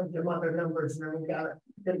get some of the other numbers and we got it.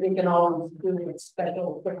 That we can always do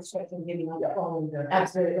a quick special meeting on the phone.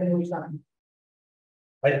 Absolutely, and we something.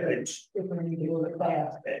 If we need to do it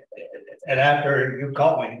fast. And after you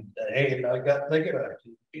called me, hey, I got thinking about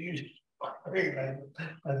it.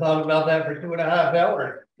 I thought about that for 2.5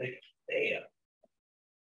 hours. Damn.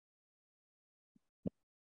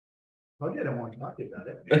 I didn't want to talk to you about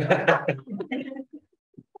it.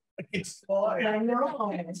 It's fine. I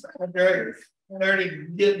know. I'm already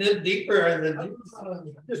getting it deeper and then.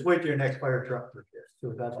 Just wait till your next fire truck for this.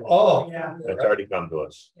 So that's what. Oh, Yeah. It's already come to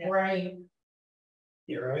us. Right.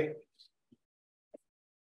 you're right.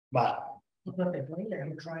 But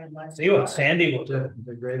I'm trying my. see what Sandy will do.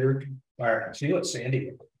 The greater. Or see what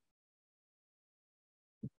Sandy will do.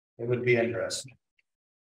 It would be interesting.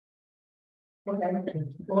 Okay,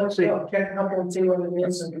 well, let's see, I'll check a couple and see what it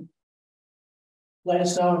is and. Let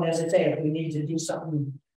us know, and as I say, if we need to do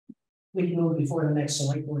something. We can move before the next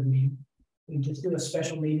select board meeting. We can just do a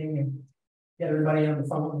special meeting and get everybody on the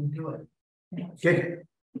phone and do it. Okay,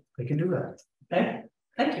 they can do that. Okay,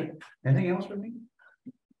 thank you. Anything else for me?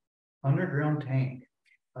 Underground tank.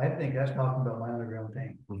 I think that's talking about my underground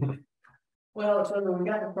tank. Well, so we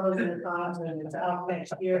got the pros and the cons and it's out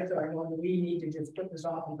next year, so I know we need to just put this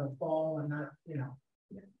off in the fall and not,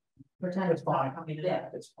 Pretend it's fine. Yeah,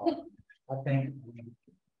 it's fine. I think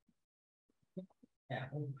Yeah.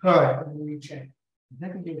 All right. Recheck.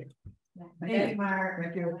 Thank you. Thank you, Mark.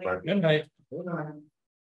 Thank you. Good night.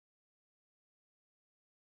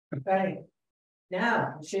 Okay.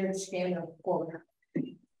 Now, shared scan of corner.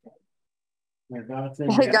 My God,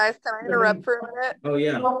 Hey guys, can I interrupt for a minute? Oh,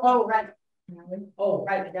 yeah. Oh, right. Oh,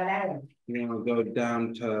 right, that Alan. You want to go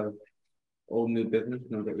down to old new business,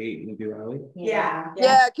 number 8, and do alley? Yeah.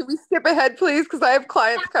 Yeah, can we skip ahead, please? Because I have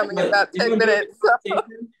clients coming in about 10 minutes. So.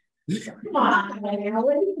 Come on,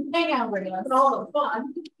 Alan. Hang out with us, all the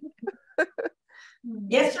fun.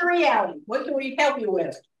 Yes, sir, Alan. What can we help you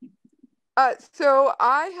with? So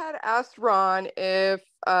I had asked Ron if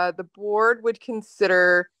the board would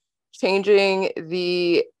consider changing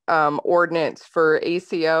the ordinance for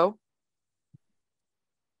ACO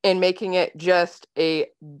and making it just a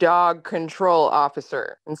dog control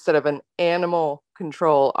officer instead of an animal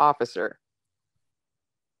control officer.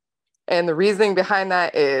 And the reasoning behind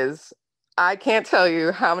that is I can't tell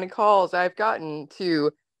you how many calls I've gotten to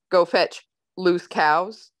go fetch loose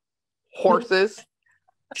cows, horses,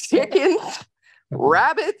 chickens,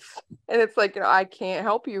 rabbits. And it's like, you know, I can't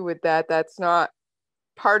help you with that. That's not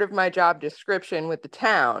part of my job description with the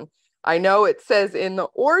town. I know it says in the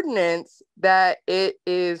ordinance that it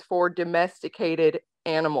is for domesticated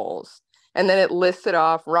animals. And then it lists it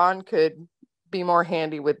off. Ron could be more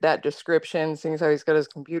handy with that description, seeing as how he's got his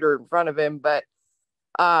computer in front of him. But,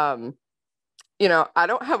 you know, I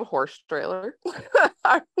don't have a horse trailer.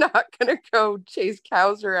 I'm not going to go chase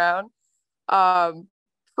cows around.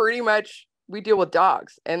 Pretty much we deal with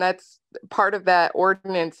dogs. And that's part of that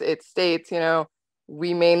ordinance. It states, you know,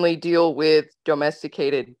 we mainly deal with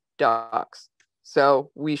domesticated dogs. So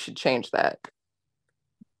we should change that.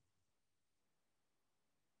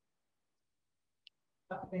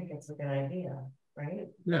 I think it's a good idea, right?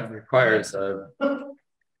 Yeah, it requires a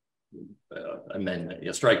amendment,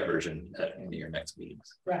 a strike version at any of your next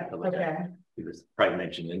meetings. Right, okay. It was probably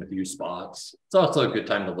mentioned in a few spots. It's also a good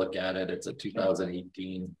time to look at it. It's a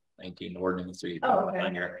 2018-19 ordinance, so you can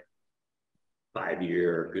on your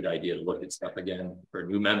 5-year, good idea to look at stuff again for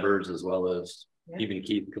new members, as well as even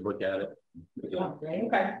Keith could look at it.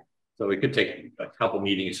 Okay. So we could take a couple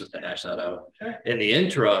meetings just to hash that out. In the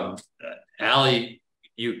interim, Allie,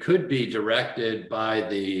 you could be directed by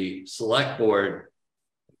the select board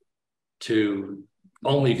to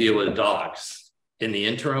only deal with dogs in the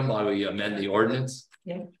interim while we amend the ordinance.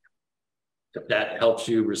 Yeah. If that helps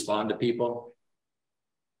you respond to people.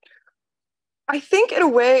 I think in a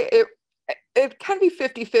way it can be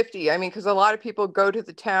 50-50. I mean, because a lot of people go to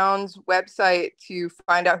the town's website to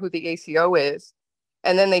find out who the ACO is.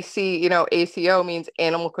 And then they see, you know, ACO means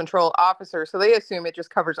animal control officer. So they assume it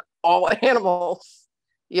just covers all animals.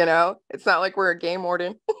 You know, it's not like we're a game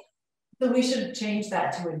warden. So we should change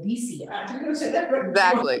that to a DCO.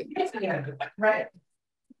 Exactly. Right.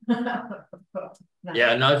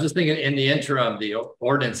 Yeah, no, I was just thinking in the interim, the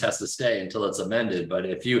ordinance has to stay until it's amended. But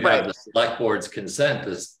if you have the select board's consent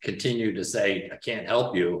to continue to say, I can't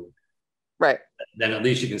help you. Right. Then at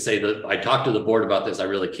least you can say that I talked to the board about this. I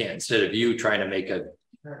really can't, instead of you trying to make a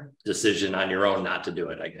decision on your own not to do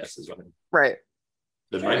it, I guess is what. Right.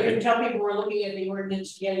 So you can tell people we're looking at the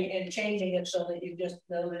ordinance getting and changing it so that you just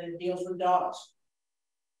know that it deals with dogs.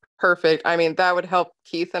 Perfect. I mean, that would help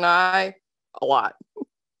Keith and I a lot.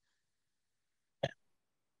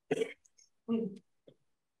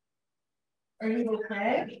 Are you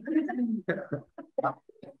okay?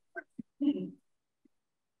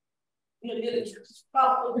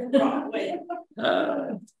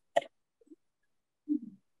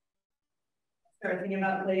 Started thinking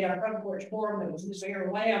about the front porch forum that was this air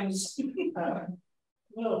lambs.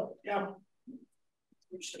 Well, yeah.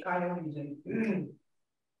 Which the coyotes in.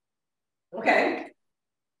 Okay.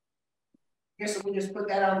 Guess we'll just put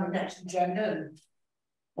that on the next agenda. And...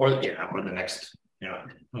 Or the next, you know,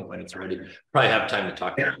 when it's ready. Probably have time to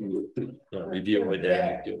talk, review it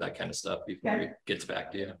and do that kind of stuff before it gets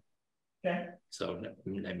back to you. Okay. So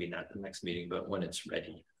maybe not the next meeting, but when it's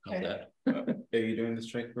ready. Are you doing the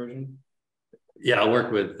strike version? Yeah, I'll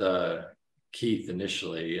work with Keith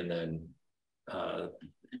initially, and then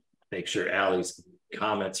make sure Allie's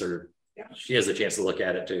comments are. She has a chance to look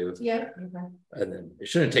at it too. Yeah. And then it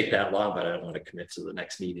shouldn't take that long, but I don't want to commit to the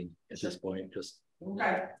next meeting at this point. Just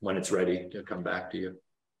when it's ready to come back to you.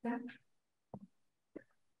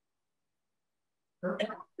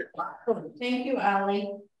 Thank you,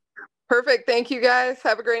 Allie. Perfect. Thank you guys.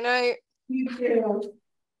 Have a great night. You too.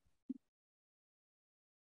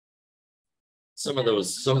 Some of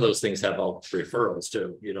those things have all referrals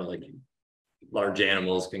too, you know, like large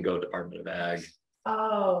animals can go Department of Ag,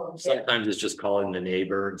 Oh. Sometimes it's just calling the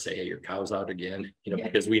neighbor and say, hey, your cow's out again, you know, Yeah.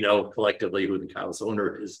 because we know collectively who the cow's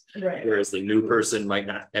owner is. Right. Whereas the new person might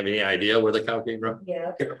not have any idea where the cow came from.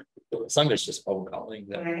 Yeah. Some of it's just phone calling.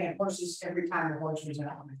 When I had horses, every time the horse was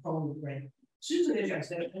out, my phone would ring. Susan is, I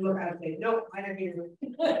said, and look, I say, nope, I don't hear you.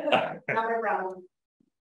 Not a problem.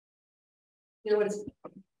 There was.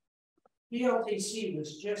 BLTC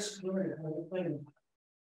was just learning how to play. I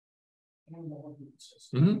don't know what it says.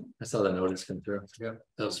 I saw the notice come through. Yeah.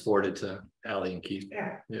 That was forwarded to Ally and Keith.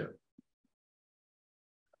 Yeah. Yeah.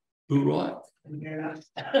 Who what? And they're not,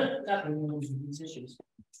 not removing these issues.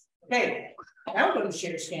 Okay, now go to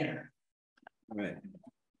share scanner. All right.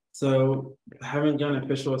 So I haven't gotten an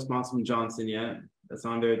official response from Johnson yet. That's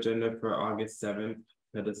on their agenda for August 7th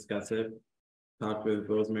to discuss it. Talked with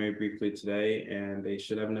Rosemary briefly today, and they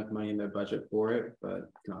should have enough money in their budget for it, but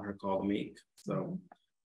it's not her call to make. So,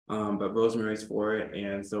 but Rosemary's for it,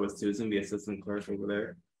 and so is Susan, the assistant clerk over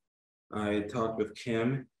there. I talked with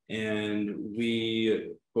Kim, and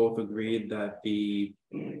we both agreed that we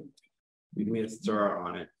made a star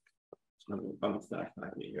on it. I'm staff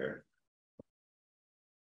back here.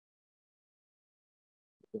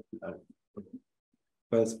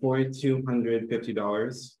 But it's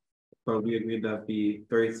 $4,250. But we agreed that the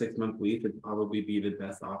 36-month lease would probably be the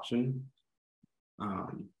best option.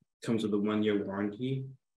 Comes with a 1-year warranty.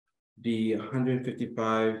 The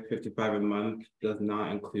 $155.55 a month does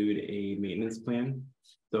not include a maintenance plan.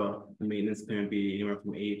 So the maintenance plan would be anywhere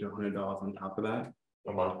from $80 to $100 on top of that.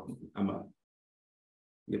 A month. A month.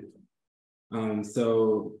 Yep.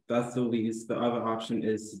 So that's the lease. The other option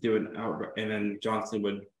is to do it outright, and then Johnson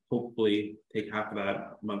would hopefully take half of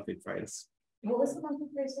that monthly price. What was the monthly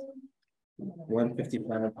price?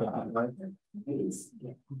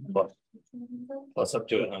 $155.55. Plus up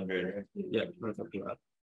to 100. Yeah, that's up to that.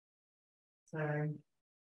 Sorry.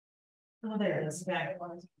 Oh, there it is. Okay.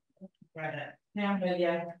 Got it. Yeah, but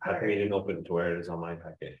yeah. I created an open to where it is on my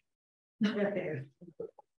packet. Right there.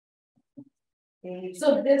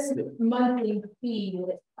 So this monthly fee,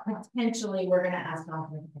 potentially, we're gonna ask on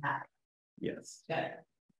to that. Yes. Got it.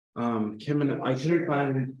 Kim and I couldn't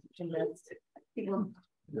find.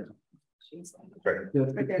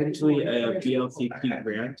 There's potentially a BLCP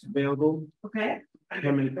grant available. Okay.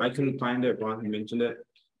 Kim and I couldn't find it. Ron mentioned it,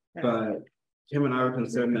 but Kim and I were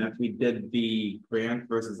concerned that if we did the grant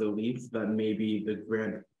versus the lease, that maybe the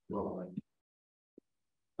grant, well,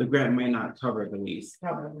 the grant may not cover the lease.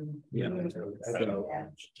 Probably. Yeah. So that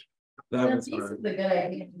That's was hard. a good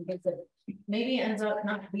idea, because it maybe ends up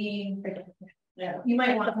not being, yeah, you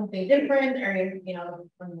might want something different, or, you know,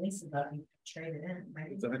 from the lease up, you trade it in,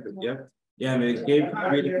 right? Exactly. Yeah. Yeah. I mean, it gave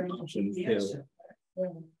 3 different options too.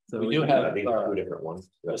 So We do have Two different ones.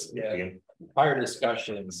 Yeah. Prior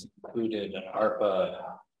discussions included an ARPA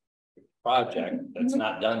project that's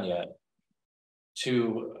not done yet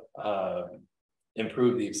to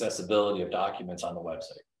improve the accessibility of documents on the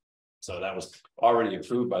website. So that was already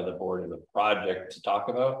approved by the board of the project to talk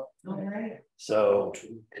about. All right. So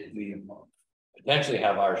we potentially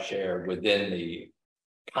have our share within the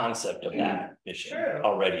concept of that mission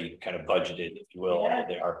already kind of budgeted, if you will, under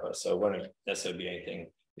the ARPA. So it wouldn't necessarily be anything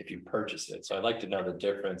if you purchase it. So I'd like to know the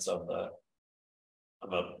difference of a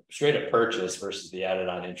straight up purchase versus the added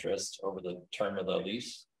on interest over the term of the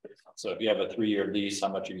lease. So if you have a 3-year lease, how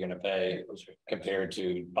much are you going to pay compared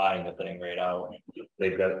to buying the thing right out?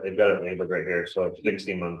 They've got it labeled right here. So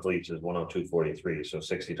 16-month lease is $102.43. So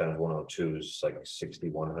 60 times 102 is like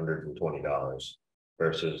 $6,120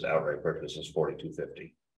 versus outright purchase is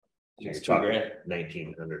 $4,250. So you're talking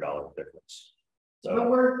 $1,900 difference. But So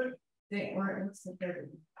we're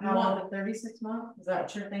how long, 36 months? Is that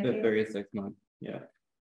what you're The thinking? 36 month, yeah.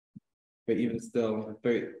 But even still,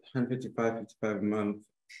 155.55 a month.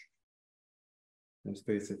 That's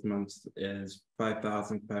 36 months is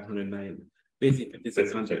 5,509, basically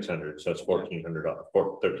 5,600. 5,600. So it's $1,400,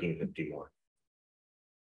 $1,350 more.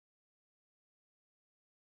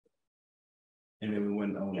 And then we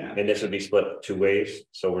wouldn't own that. And this would be split 2 ways.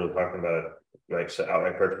 So we're talking about like so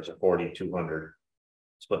outright purchase of 4,200.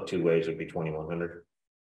 Split 2 ways would be 2,100.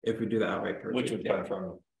 If we do the outright purchase. Which would come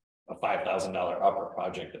from a $5,000 upper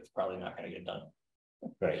project that's probably not going to get done.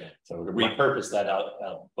 Right. So to repurpose that out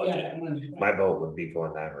budget. My vote would be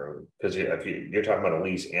going that route, because if you're talking about a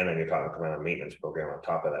lease and then you're talking about a maintenance program on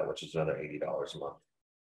top of that, which is another $80 a month.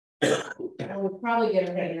 We'll probably get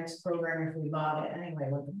a maintenance program if we bought it anyway.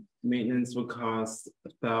 Maintenance would cost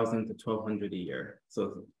 $1,000 to $1,200 a year.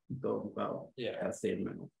 So it's about that same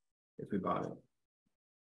amount if we bought it.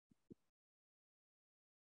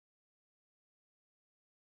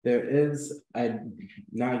 There is, I'm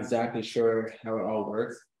not exactly sure how it all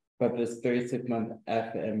works, but this 36-month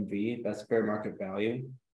FMV, that's fair market value.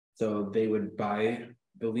 So they would buy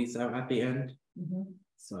the lease out at the end.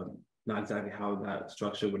 So not exactly how that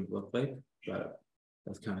structure would look like, but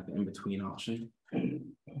that's kind of the in-between option.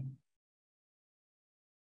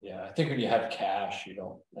 Yeah, I think when you have cash, you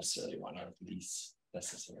don't necessarily want to lease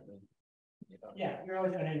necessarily. You know? Yeah, you're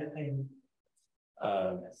always gonna end up paying.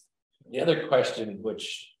 The other question,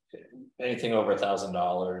 which anything over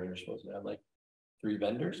 $1,000, you're supposed to have like 3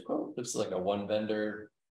 vendors quote. This is like a 1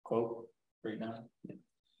 vendor quote right now.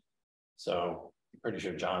 So I'm pretty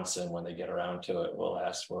sure Johnson, when they get around to it, will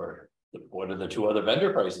ask for what are the 2 other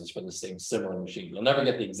vendor prices for the same similar machine. You'll never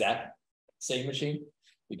get the exact same machine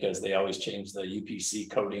because they always change the UPC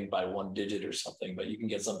coding by 1 digit or something, but you can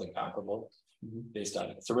get something comparable based on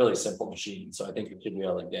it. It's a really simple machine. So I think you should be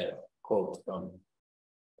able to get quotes from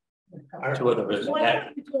 2 other vendors. Well, I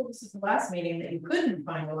think you told us at the last meeting that you couldn't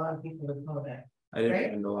find a lot of people to code it. I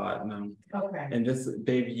didn't find a lot, no. Okay. And just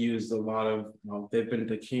they've used a lot of, well, they've been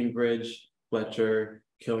to Cambridge, Fletcher,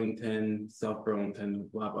 Killington, South Burlington,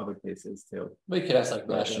 a lot of other places too. We could ask like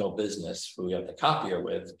National Business, who we have the copier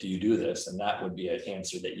with, do you do this? And that would be an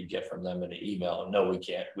answer that you get from them in an email. No, we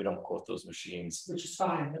can't. We don't quote those machines. Which is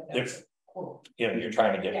fine, but that's cool. You know, you're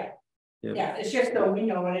trying to get. Yeah, it's just so we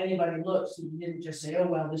know when anybody looks, you didn't just say, oh,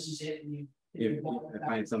 well, this is it. And If I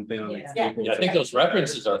find something on like Yeah, I think those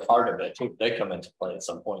references are part of it too. They come into play at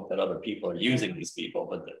some point that other people are using these people,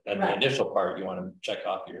 but at the initial part, you want to check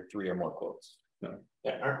off your 3 or more quotes.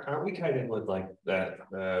 Yeah, aren't we tied in with like that?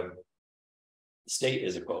 The state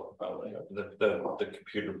is a quote, probably. The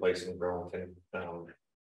computer place in Burlington.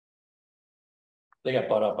 They got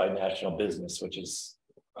bought up by National Business, which is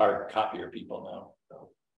our copier people now. So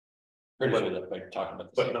pretty sure that they're talking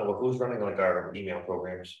about. But no, who's running like our email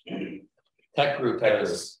programs? Tech Group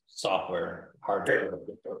has software, hardware.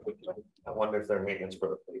 I wonder if their maintenance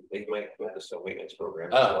they might put this in maintenance program.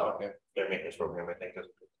 Oh, okay. Their maintenance program, I think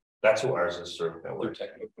that's who ours is through.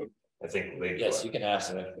 I think they. Yes, you can ask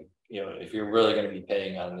them if you know if you're really going to be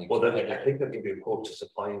paying on the. Well, then I think that could be a quote to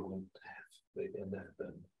supply you.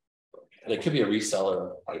 They could be a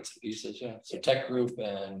reseller of parts and pieces, yeah. So Tech Group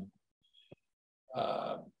and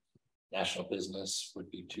National Business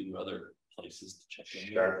would be 2 other places to check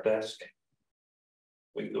in. Sharp Desk.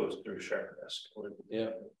 We go through Sharp Desk. Yeah,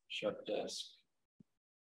 Sharp Desk.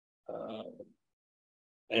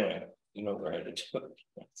 Anyway, you know where I had to do it.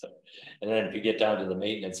 So, and then if you get down to the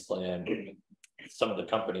maintenance plan, some of the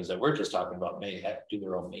companies that we're just talking about may have to do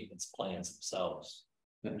their own maintenance plans themselves.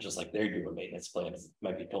 And just like they do a maintenance plan, it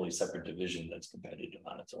might be a totally separate division that's competitive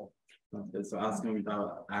on its own. Okay, so asking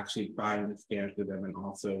about actually buying the scan for them and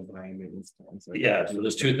also buying maintenance plans. So yeah, so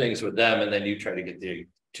there's 2 things with them, and then you try to get the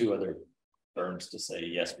 2 other firms to say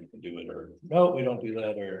yes, we can do it, or no, we don't do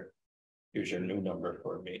that, or here's your new number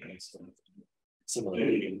for maintenance.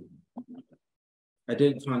 Similarly, I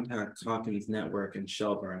did contact Hawkins Network and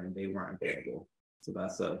Shelburne, and they weren't available. So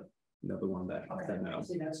that's another one that I said no.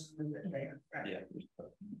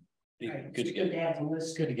 Yeah. Good to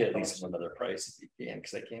get at least another price if you can,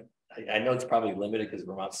 because I can't. I know it's probably limited because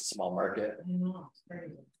Vermont's a small market,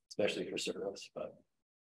 especially for service, but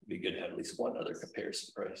it'd be good to have at least one other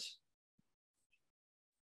comparison price.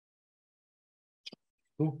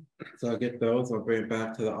 Cool. So I'll get those. I'll bring it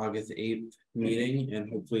back to the August 8th meeting, and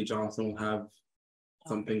hopefully Johnson will have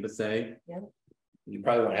something to say. Yeah. You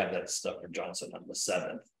probably want to have that stuff for Johnson on the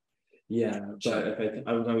 7th. Yeah, but if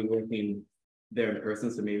I was going to be working there in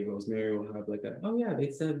person, so maybe Rosemary will have like a, oh yeah, they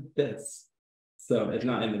said this. So it's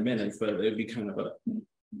not in the minutes, but it'd be kind of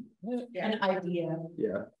an idea.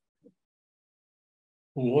 Yeah.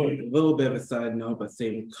 A little bit of a side note, but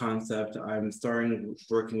same concept. I'm starting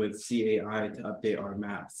working with CAI to update our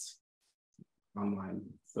maps online.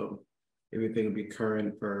 So everything will be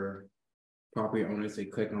current for property owners. They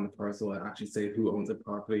click on the parcel and actually say who owns the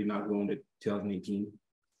property, not who owned it 2018.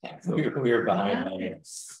 So we were behind by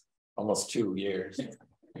almost 2 years.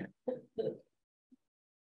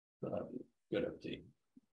 Good update.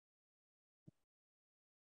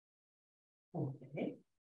 Okay.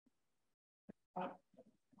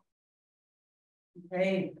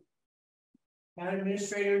 Okay. Town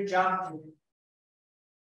Administrator Johnson.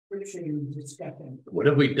 Discussion. What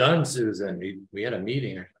have we done, Susan? We had a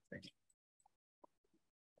meeting or something.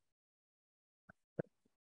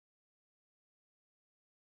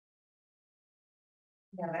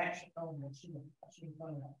 Yeah, actually,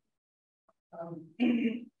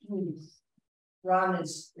 Ron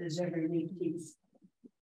is every week keeps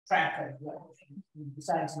track of what,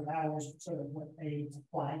 besides the hours, sort of what they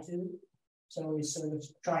apply to. So he's sort of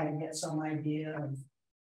trying to get some idea of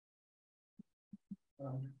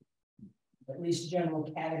at least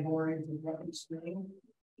general categories of what it's doing.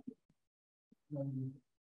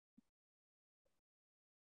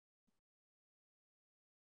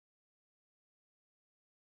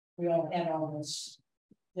 We all had all this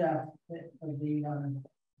stuff of the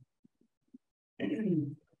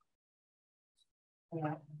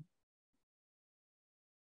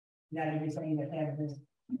not everything that had this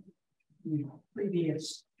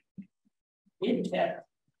previous in-depth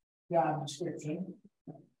job description.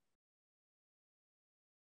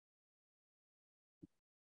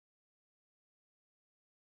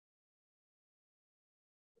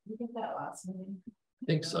 You think that last meeting? I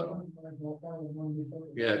think so.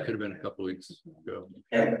 Yeah, it could have been a couple weeks ago.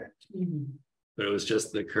 But it was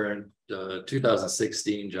just the current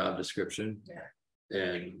 2016 job description.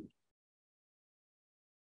 And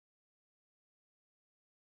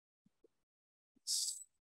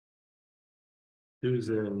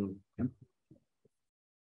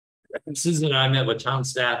Susan and I met with town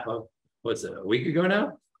staff what's it, a week ago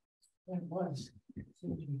now? It was.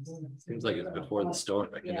 Seems like it's before the storm.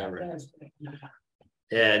 I can never.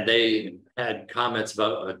 And they had comments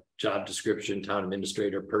about a job description, town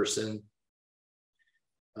administrator person,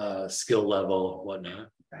 skill level, whatnot.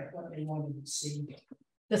 Right, what they wanted to see.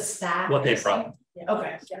 The staff. What they brought. Yeah,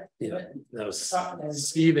 okay, yeah. Yeah, that was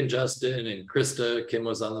Steve and Justin and Krista. Kim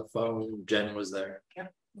was on the phone. Jen was there. Yeah.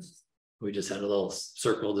 We just had a little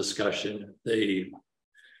circle discussion. The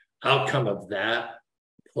outcome of that,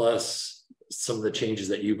 plus some of the changes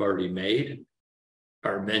that you've already made,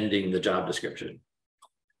 are amending the job description.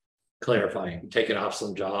 Clarifying, taking off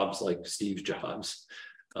some jobs like Steve's jobs,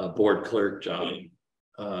 board clerk job,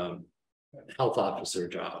 health officer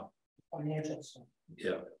job. Financial stuff.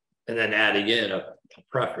 Yeah. And then adding in a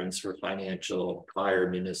preference for financial, prior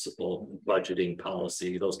municipal budgeting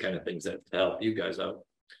policy, those kind of things that help you guys out.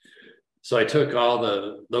 So I took all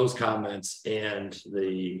those comments and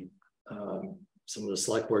the some of the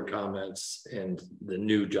select board comments and the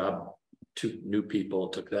new job, 2 new people,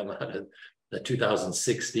 took them out of the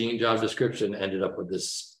 2016 job description, ended up with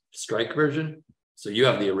this strike version. So you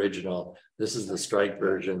have the original, this is the strike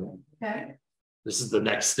version. Okay. This is the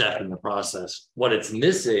next step in the process. What it's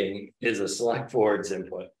missing is a select board's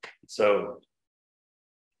input. So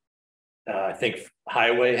I think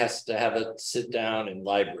highway has to have a sit down and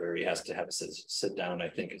library has to have a sit down, I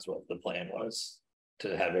think is what the plan was,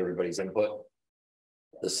 to have everybody's input.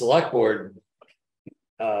 The select board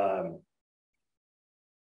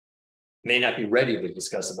may not be ready to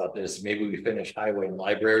discuss about this. Maybe we finish highway and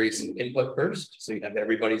libraries input first, so you have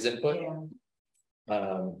everybody's input.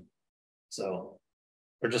 So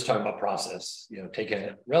we're just talking about process, you know, taking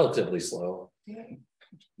it relatively slow,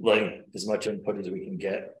 letting as much input as we can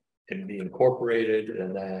get and be incorporated,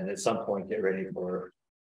 and then at some point get ready for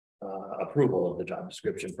approval of the job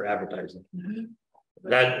description for advertising.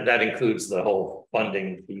 That includes the whole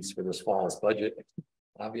funding piece for this fall's budget,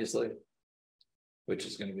 obviously, which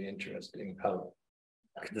is going to be interesting. How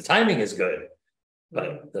the timing is good,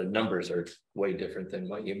 but the numbers are way different than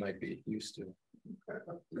what you might be used to.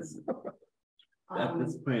 At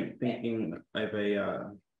this point, thinking of a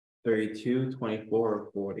 32, 24, or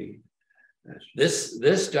 40.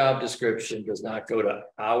 This job description does not go to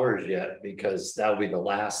hours yet, because that'll be the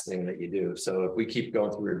last thing that you do. So if we keep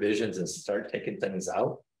going through revisions and start taking things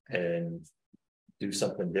out and do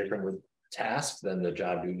something different with tasks, then the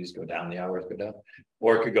job duties go down, the hours go down.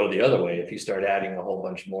 Or it could go the other way if you start adding a whole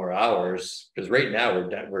bunch more hours, because right now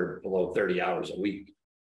we're below 30 hours a week,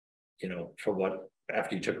 you know, for what,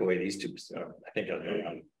 after you took away these two, I think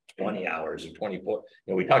around 20 hours or 24.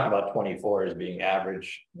 You know, we talked about 24 as being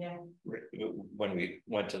average. Yeah. When we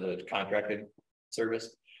went to the contracted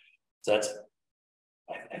service. So that's,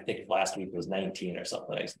 I think last week was 19 or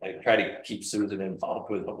something. I try to keep Susan involved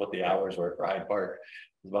with what the hours were for Hyde Park.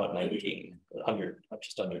 It was about 19, 100,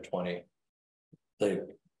 just under 20.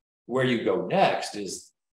 Where you go next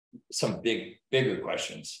is some bigger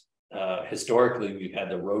questions. Historically, we've had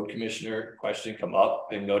the road commissioner question come up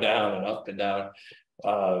and go down and up and down.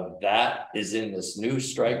 That is in this new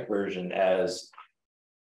strike version as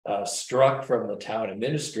struck from the town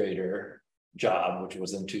administrator job, which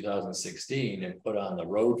was in 2016, and put on the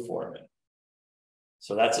road foreman.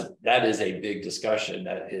 So that is a big discussion.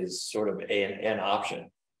 That is sort of an option.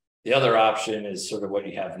 The other option is sort of what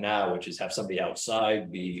you have now, which is have somebody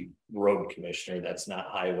outside be road commissioner. That's not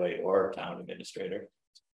highway or town administrator.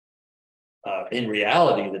 In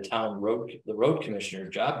reality, the road commissioner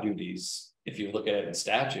job duties, if you look at it in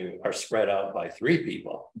statute, are spread out by 3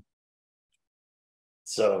 people.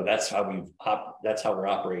 So that's how we're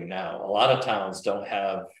operating now. A lot of towns don't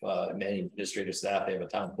have many administrative staff. They have a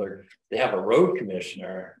town clerk. They have a road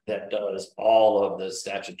commissioner that does all of the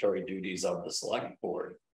statutory duties of the select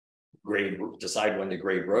board. Decide when to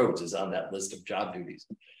grade roads is on that list of job duties,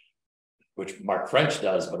 which Mark French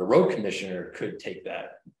does, but a road commissioner could take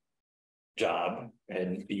that job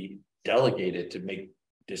and be delegated to make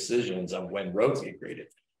decisions on when roads get graded.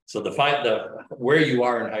 So where you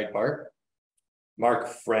are in Hyde Park, Mark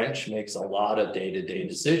French makes a lot of day-to-day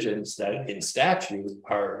decisions that in statute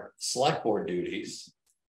are select board duties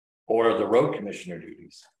or the road commissioner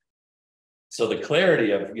duties. So the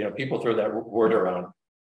clarity of, people throw that word around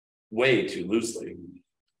way too loosely.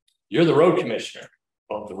 You're the road commissioner.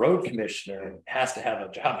 Well, the road commissioner has to have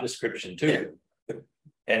a job description too.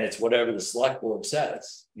 And it's whatever the select board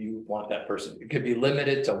says you want that person. It could be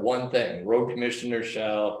limited to one thing. Road commissioner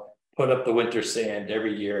shall put up the winter sand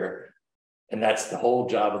every year. And that's the whole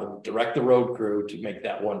job of direct the road crew to make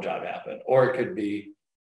that one job happen. Or it could be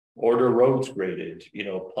order roads graded,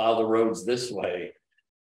 plow the roads this way,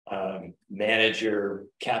 manage your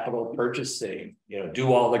capital purchasing,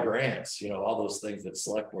 do all the grants, all those things that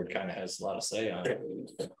select board kind of has a lot of say on.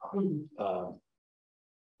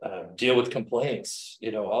 Deal with complaints,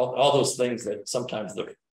 all those things that sometimes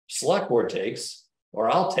the select board takes,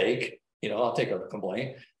 or I'll take a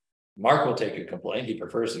complaint. Mark will take a complaint. He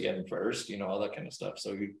prefers to get him first, all that kind of stuff.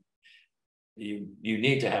 So you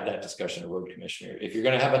need to have that discussion with road commissioner. If you're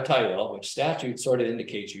going to have a title, which statute sort of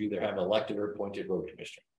indicates you either have an elected or appointed road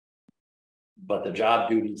commissioner, but the job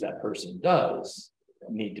duties that person does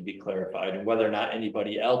need to be clarified, and whether or not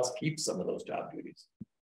anybody else keeps some of those job duties.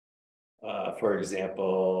 For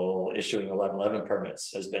example, issuing 1111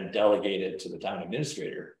 permits has been delegated to the town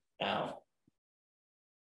administrator now.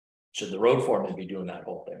 Should the road foreman be doing that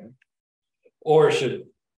whole thing? Or should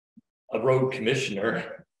a road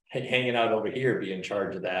commissioner hanging out over here be in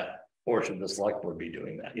charge of that? Or should the select board be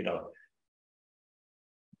doing that?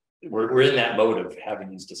 We're in that mode of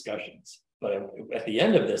having these discussions. But at the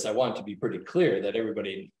end of this, I want it to be pretty clear that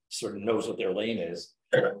everybody sort of knows what their lane is,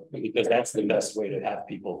 because that's the best way to have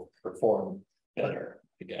people perform better,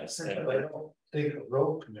 I guess. I don't think a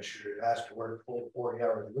road commissioner has to work full 40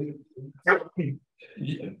 hours a week.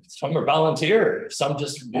 Some are volunteer, some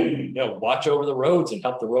just watch over the roads and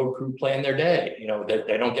help the road crew plan their day.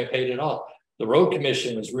 They don't get paid at all. The road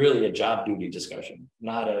commission is really a job duty discussion,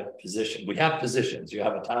 not a position. We have positions. You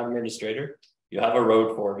have a town administrator, you have a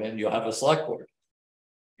road foreman, you'll have a select board.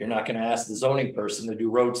 You're not going to ask the zoning person to do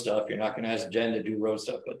road stuff. You're not going to ask Jen to do road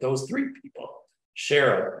stuff, but those three people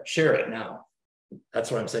share it now.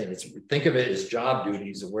 That's what I'm saying. Think of it as job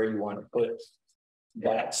duties and where you want to put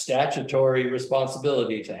that statutory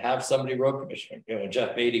responsibility to have somebody road commissioner.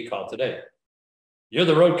 Jeff Beatty called today. You're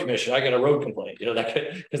the road commissioner. I got a road complaint.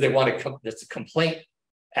 Because they want to come. That's a complaint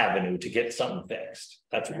avenue to get something fixed.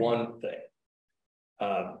 That's one thing.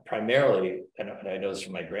 Primarily, and I know this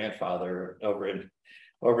from my grandfather over in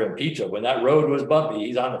Picho, when that road was bumpy,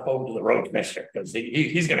 he's on the phone to the road commissioner because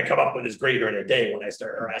he's going to come up with his grader in a day when I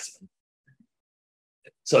start harassing him.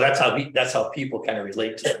 So that's how people kind of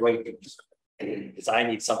relate to the road commissioner. Because I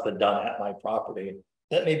need something done at my property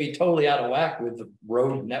that may be totally out of whack with the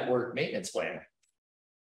road network maintenance plan.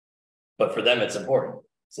 But for them, it's important.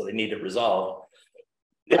 So they need it resolved.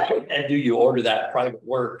 And do you order that private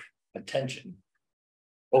work attention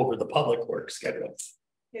over the public work schedule?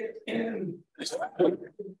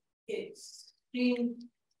 It's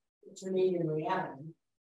to me in reality.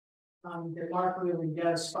 The Mark really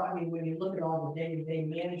does. I mean, when you look at all the day-to-day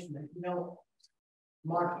management,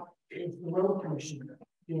 Mark is the road commissioner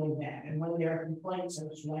doing that, and when there are complaints,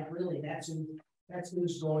 it's like really that's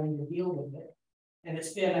who's going to deal with it. And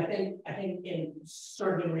it's been, I think in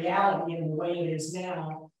sort of in reality, in the way it is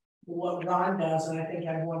now, what Ron does, and I think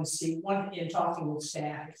I want to see one in talking with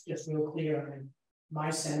staff. It's just real clear, and my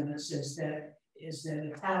sense is that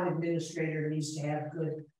the town administrator needs to have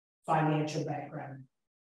good financial background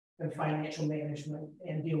and financial management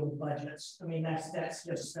and deal with budgets. I mean, that's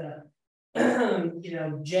just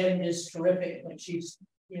Jen is terrific, but she's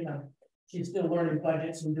still learning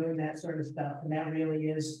budgets and doing that sort of stuff, and that really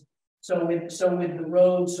is so with the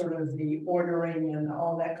road, sort of the ordering and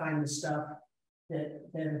all that kind of stuff that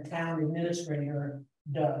the town administrator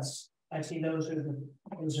does. I see those are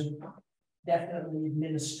definitely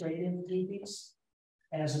administrative duties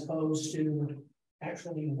as opposed to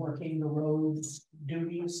actually working the roads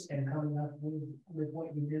duties and coming up with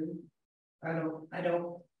what you do. I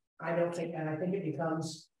don't think, and I think it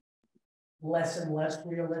becomes less and less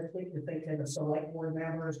realistic to think that a select board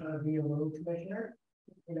member is going to be a road commissioner.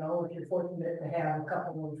 You know, if you're fortunate to have a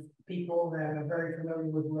couple of people that are very familiar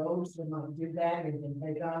with roads, they might do that and can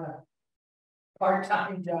take on a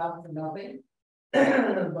part-time job for nothing. But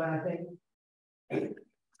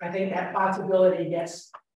I think that possibility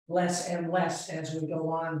gets less and less as we go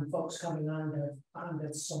on, folks coming on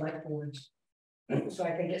the select boards. So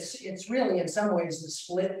I think it's really in some ways the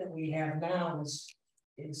split that we have now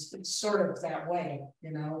is sort of that way,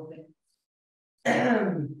 you know.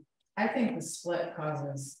 I think the split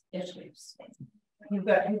causes issues. You've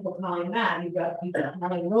got people calling Matt, you've got people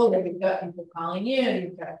calling Roland, you've got people calling you,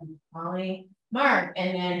 you've got people calling Mark,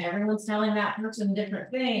 and then everyone's telling that person different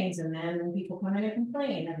things, and then people come in and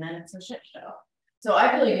complain, and then it's a shit show. So I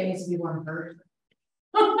feel like it needs to be one person.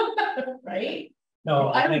 Right? No,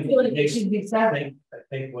 I don't feel like it should be seven. I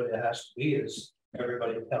think what it has to be is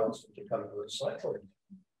everybody tells them to come to the select board.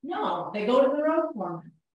 No, they go to the road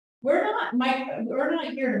foreman. We're not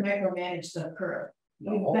here to micromanage the crew.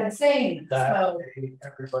 We've been saying this, so.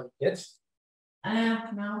 Everybody gets. No,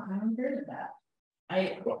 I don't agree with that.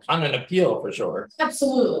 On an appeal for sure.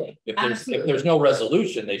 Absolutely. If there's no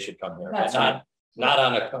resolution, they should come here. That's But not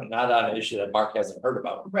on an issue that Mark hasn't heard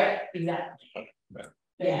about. Right, exactly. Right.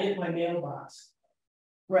 They hit my mailbox.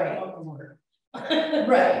 Right.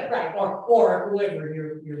 Right, or whoever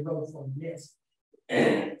your road foreman is.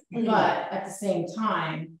 But at the same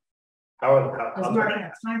time, How does Mark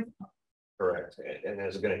have time? correct, and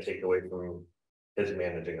it's gonna take away from his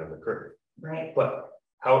managing of the crew. Right. But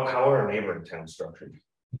how are neighboring towns structured?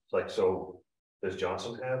 Like, so does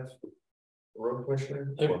Johnson have a road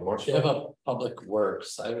commissioner? They Or more have a public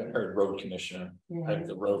works. I haven't heard road commissioner. Yeah. I have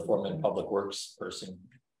the road foreman, public works person.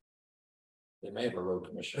 They may have a road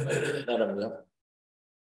commissioner. I don't know.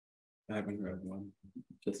 I haven't heard one,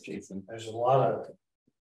 just Jason. There's a lot of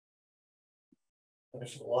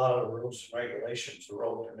rules and regulations the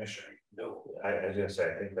road commissioner can do. I was gonna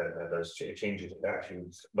say, I think that does changes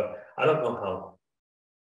actions, but I don't know how.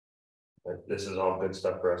 But this is all good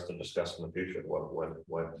stuff for us to discuss in the future.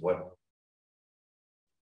 What?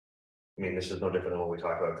 I mean, this is no different than what we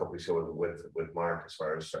talked about a couple weeks ago with Mark, as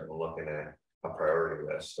far as starting looking at a priority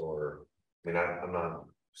list, or, I mean, I'm not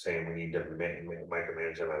saying we need to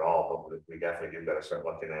micromanage them at all, but we definitely do gotta start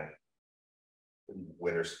looking at.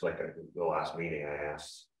 Winners, like the last meeting I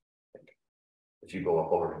asked, like, if you go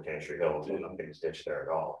up over to Cantree Hill, there's nothing's ditched there at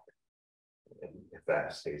all. And if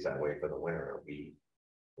that stays that way for the winter, are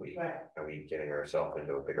we getting ourselves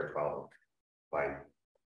into a bigger problem by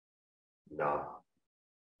not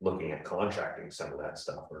looking at contracting some of that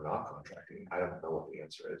stuff, or not contracting? I don't know what the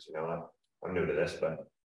answer is, you know. I'm new to this, but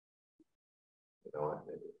you know,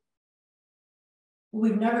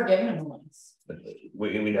 We've never given them ones.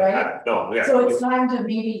 we Right? no, yeah. So it's time to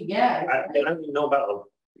maybe, yeah. I don't even know about,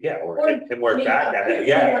 yeah, or can work back at it,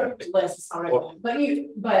 yeah.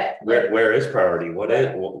 But Where is priority? What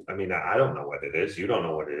is, well, I mean, I don't know what it is. You don't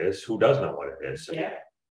know what it is. Who does know what it is? yeah,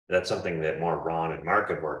 That's something that more Ron and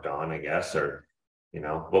Mark have worked on, I guess, or, you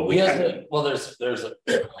know, but We have well, there's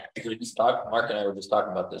we just talked, Mark and I were just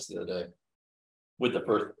talking about this the other day. With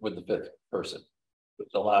the fifth person.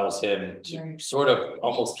 Which allows him to Right. sort of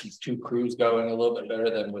almost keep two crews going a little bit better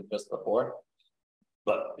than with just before.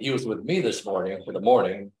 But he was with me this morning for the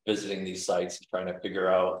morning, visiting these sites, trying to figure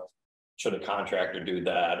out, should a contractor do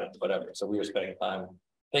that or whatever. So we were spending time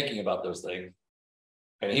thinking about those things.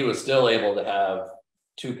 And he was still able to have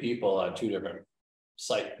two people on two different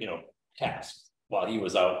site, tasks while he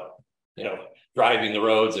was out, driving the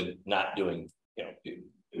roads and not doing,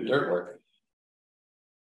 dirt work.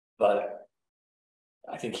 But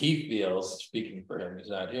I think he feels, speaking for him, he's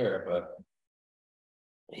not here, but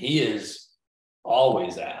he is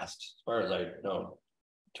always asked, as far as I know,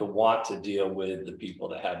 to want to deal with the people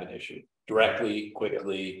that have an issue directly,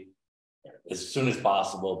 quickly, as soon as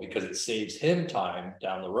possible, because it saves him time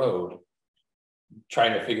down the road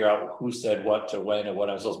trying to figure out who said what to when and what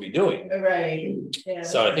I'm supposed to be doing. right. Yeah.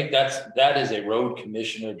 So I think that is a road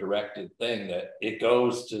commissioner directed thing, that it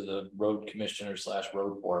goes to the road commissioner /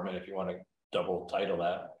 road foreman, if you want to double title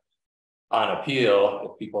that, on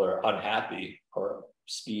appeal. If people are unhappy or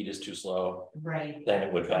speed is too slow, Right. then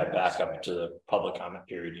it would back up to the public comment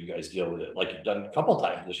period. You guys deal with it like you've done a couple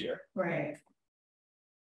times this year. Right.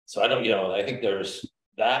 So I don't, I think there's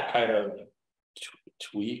that kind of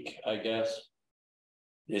tweak, I guess,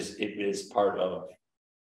 is part of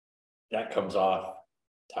that, comes off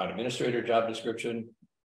town administrator job description.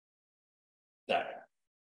 That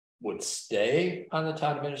would stay on the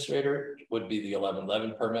town administrator would be the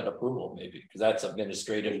 1111 permit approval, maybe, because that's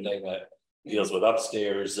administrative thing that deals with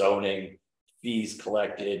upstairs zoning, fees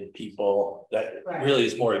collected, people, that really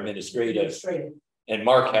is more administrative. And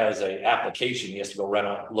Mark has a application, he has to go run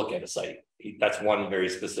out, look at a site. That's one very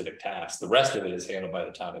specific task. The rest of it is handled by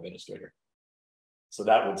the town administrator. So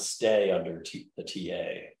that would stay under the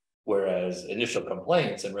TA, whereas initial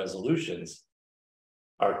complaints and resolutions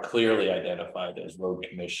are clearly identified as road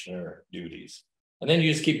commissioner duties. And then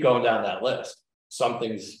you just keep going down that list. Some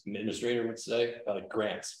things administrator would say, like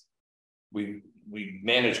grants. We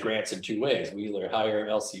manage grants in 2 ways. We either hire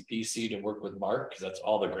LCPC to work with Mark, because that's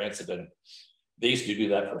all the grants have been. They used to do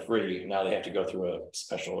that for free. Now they have to go through a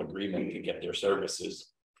special agreement to get their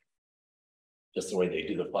services. Just the way they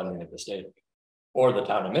do the funding at the state. Or the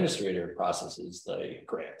town administrator processes the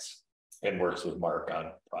grants and works with Mark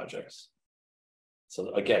on projects.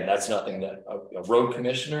 So again, that's nothing that a road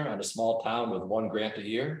commissioner on a small town with 1 grant a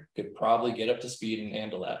year could probably get up to speed and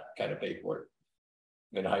handle that kind of paperwork.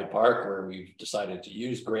 In Hyde Park, where we've decided to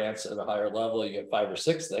use grants at a higher level, you get 5 or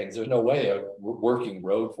 6 things. There's no way a working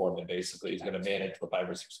road foreman basically is going to manage the 5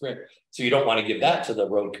 or 6 grant. So you don't want to give that to the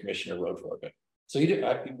road commissioner, road foreman. So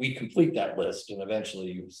we complete that list and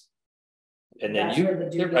eventually use. And then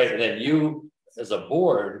right, and then you as a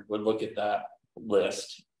board would look at that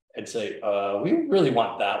list and say, we really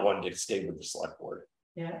want that one to stay with the select board.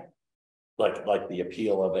 Yeah. Like the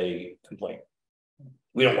appeal of a complaint.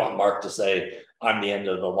 We don't want Mark to say, I'm the end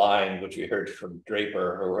of the line, which we heard from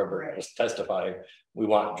Draper or whoever was testifying. We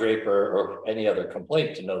want Draper or any other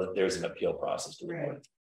complaint to know that there's an appeal process to the board.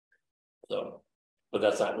 So, but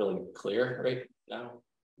that's not really clear right now.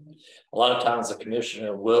 A lot of towns, the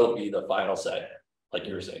commissioner will be the final say, like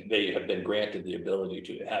you were saying. They have been granted the ability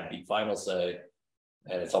to have the final say,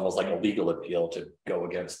 and it's almost like a legal appeal to go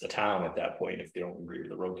against the town at that point if they don't agree with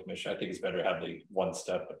the road commission. I think it's better to have the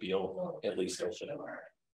 1-step appeal at least.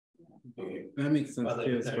 That makes sense. Well,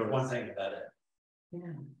 there's one thing about it.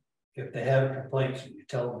 Yeah. If they have complaints and you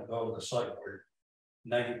tell them to go to the select board,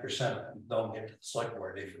 90% of them don't get to the select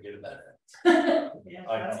board, they forget about it. Yeah,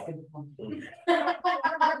 I that's know. a good point.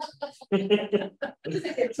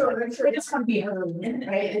 It's gonna be heard,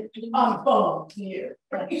 right? On phone to you,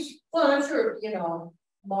 right? Well, I'm sure, you know,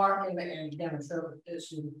 Mark and Dennis over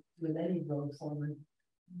this with any road foreman.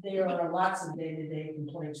 There are lots of day-to-day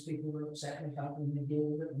complaints people are upset with how when they deal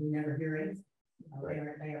with it, we never hear it.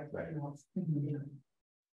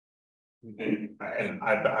 And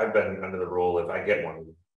I've been under the rule, if I get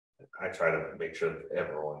one, I try to make sure that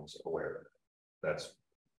everyone's aware of it. That's,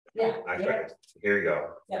 I try to, here you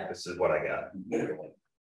go. Yeah. This is what I got.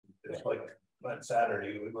 It's like on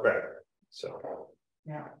Saturday, we were right. So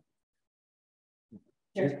yeah.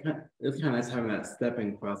 It's kind of nice having that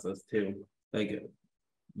stepping process too. Like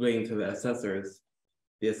waiting to the assessors.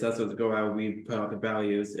 The assessors go out, we put out the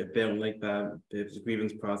values. If they don't like that, if it's a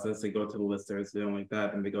grievance process, they go to the listers. If they don't like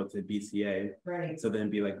that, and they go to the BCA. Right. So then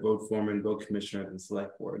be like road foreman, road commissioner, and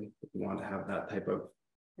select board. If we want to have that type of.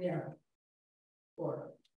 Yeah.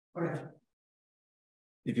 Or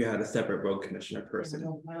if you had a separate road commissioner person.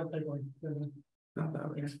 I don't think we're not that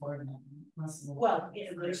way. Well,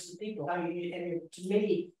 there's the people, I mean, and to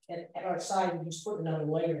me, at our side, we just put another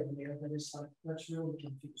layer in there, but it's like, let's really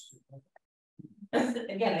confuse people.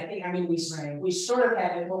 Again, I think, I mean, we sort of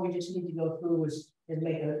have it, what we just need to go through is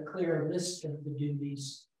make a clear list of the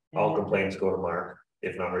duties. all complaints go to Mark.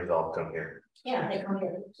 If not resolved, come here. Yeah, they come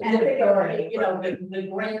here. And if they are, you know, the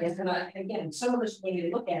grant is gonna, again, some of this, when you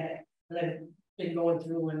look at it, that I've been going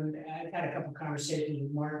through, and I've had a couple conversations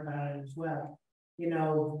with Mark about it as well. You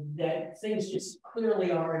know, that things just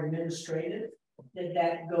clearly are administrative,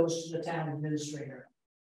 that goes to the town administrator.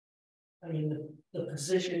 I mean, the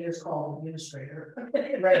position is called administrator,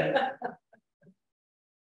 right?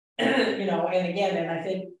 You know, and again, and I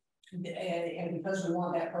think, and because we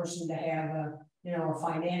want that person to have a, you know, a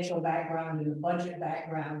financial background and a budget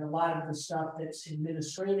background, a lot of the stuff that's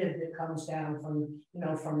administrative that comes down from, you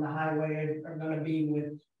know, from the highway are going to be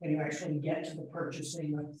with when you actually get to the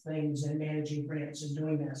purchasing of things and managing grants and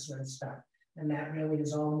doing that sort of stuff. And that really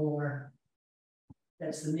is all more,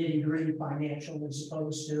 that's the nitty-gritty financial as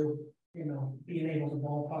opposed to, you know, being able to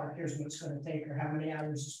ballpark, here's what it's going to take, or how many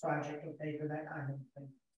hours this project will take, or that kind of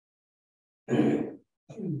thing.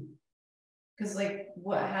 Because like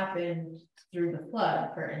what happened through the flood,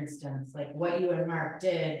 for instance, like what you and Mark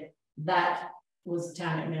did, that was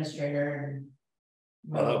town administrator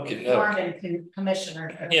and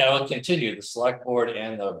commissioner. Yeah, we'll continue. The select board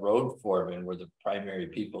and the road foreman were the primary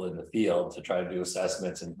people in the field to try to do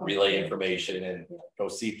assessments and relay information and go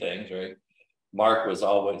see things, right? Mark was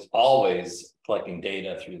always collecting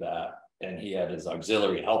data through that, and he had his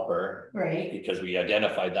auxiliary helper, right? Because we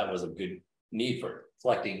identified that was a good need for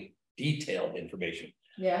collecting detailed information.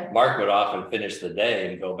 Yeah. Mark would often finish the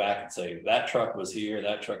day and go back and say, that truck was here,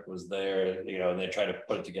 that truck was there, you know, and they try to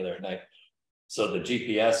put it together at night. So the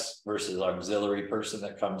GPS versus auxiliary person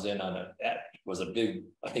that comes in on that was a big,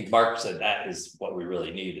 I think Mark said that is what we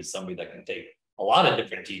really need, is somebody that can take a lot of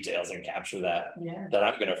different details and capture that, that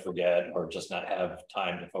I'm going to forget or just not have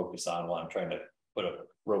time to focus on while I'm trying to put a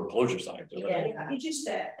road closure sign. Yeah, you just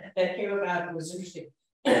that came about was interesting.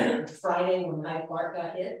 Friday when Hyde Park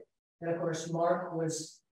got hit, and of course Mark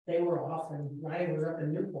they were off and Ryan was up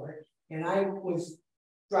in Newport, and I was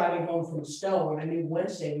driving home from Stowe, and I knew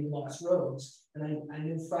Wednesday we lost roads, and I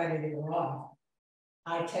knew Friday they were off.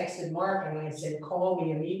 I texted Mark and I said, call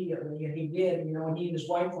me immediately, and he did, you know, and he and his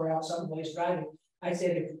wife were out someplace driving. I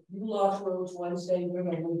said, if you lost roads Wednesday, we're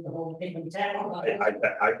gonna lose the whole thing in town. I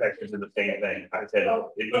texted him the same thing. I said,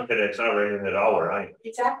 it's not raining at all, right?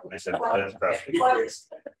 Exactly. I said, that's crappy.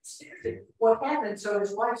 What happened, so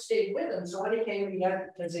his wife stayed with him, so when he came,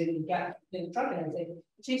 because he got in the truck and everything,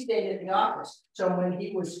 she stayed at the office. So when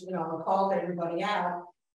he was, you know, called everybody out,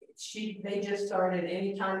 they just started,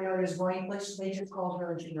 anytime there was going places, they just called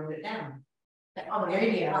her and she wrote it down. On the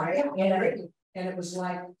radio, right? And it was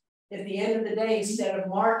like, at the end of the day, instead of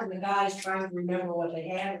Mark and the guys trying to remember what they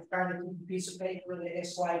had, and trying to keep a piece of paper,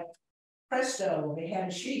 it's like, presto, they had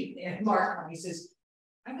a sheet, and Mark, he says,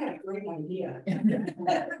 I got a great idea.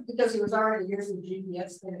 Because he was already using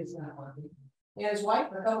GPS, thing is not working. And his wife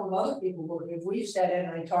and a couple of other people were, if we said it,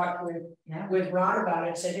 and I talked with Ron about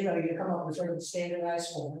it, said, you know, you come up with sort of a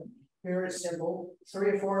standardized form. Here it's simple.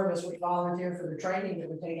 3 or 4 of us would volunteer for the training. It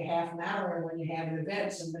would take a half an hour. And when you have an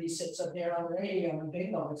event, somebody sits up there on the radio and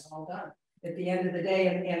bingo, it's all done. At the end of the day,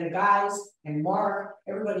 and the guys and Mark,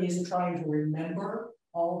 everybody isn't trying to remember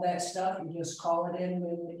all that stuff. You just call it in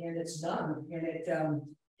and it's done. And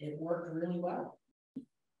it worked really well.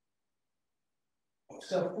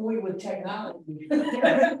 So we with technology,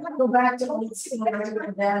 go back to old school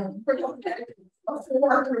then.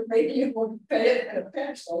 Maybe we'll pay it at a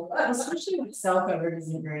pencil. Especially with cell coverage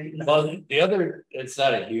isn't great. Well, the other, it's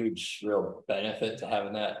not a huge real benefit to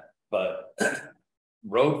having that, but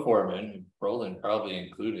road foremen, Roland probably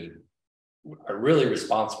included, are really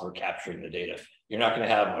responsible for capturing the data. You're not going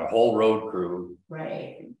to have a whole road crew,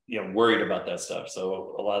 right? You know, worried about that stuff.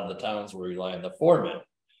 So a lot of the towns will rely on the foreman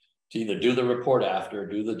to either do the report after,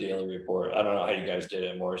 do the daily report. I don't know how you guys did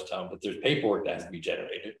it in Morristown, but there's paperwork that has to be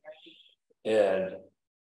generated. And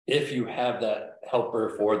if you have that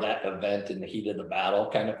helper for that event in the heat of the battle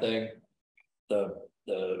kind of thing, the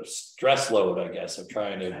stress load, I guess, of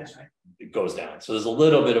trying to, it goes down. So there's a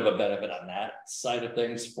little bit of a benefit on that side of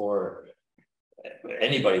things for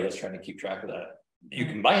anybody that's trying to keep track of that.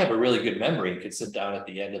 You might have a really good memory. You could sit down at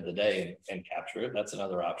the end of the day and capture it. That's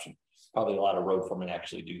another option. Probably a lot of road foremen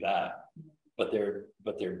actually do that, but they're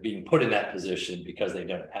being put in that position because they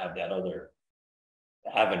don't have that other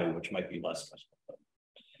avenue, which might be less stressful.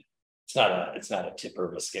 It's not a tipper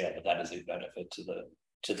of a scale, but that is a benefit to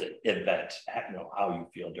the event. You know how you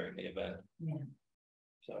feel during the event. Yeah.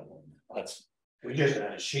 So we just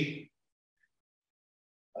had a sheet.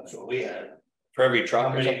 That's what we had. For every truck.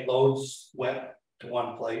 How many loads went to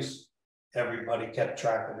one place? Everybody kept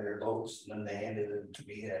track of their loads, and then they handed it to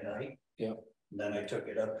me at night. Yeah. And then I took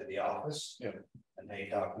it up to the office. Yeah. And they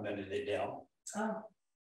documented it down. Oh.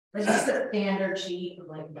 It's just a standard sheet of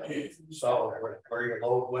like. So where your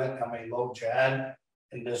load went, how many loads you had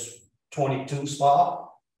in this 22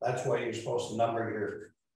 spot, that's why you're supposed to number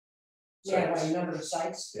your. Yeah, by number of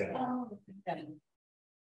sites. Yeah. Oh, okay.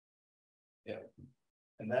 Yeah.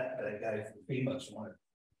 And that guy from FEMA's one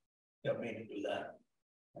got me to do that.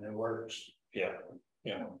 And it works. Yeah.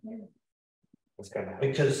 Yeah. It's kind of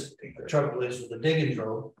Because the trouble is with the digging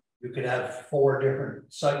road, you could have 4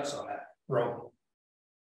 different sites on that road.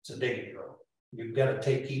 It's a digging road. You've got to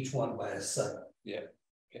take each one by a site. Yeah.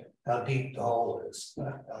 Yeah. How deep the hole is,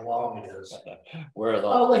 how long it is. Where's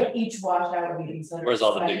Oh, like each washout would be considered. where's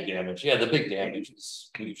all the big damage? Yeah, the big damage is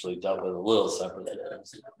usually dealt with a little separately.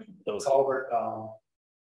 Those Culvert,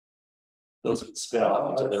 those would spin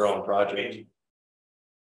off into their own project.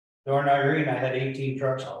 during Irene, I had 18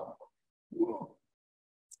 trucks on.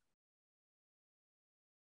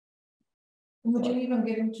 Would you even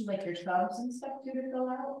give them to like your subs and stuff to fill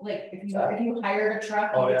out? Like if you hired a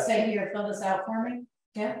truck, you Oh, would yeah. say, here, fill this out for me?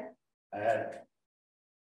 Yeah.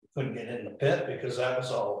 Couldn't get in the pit because that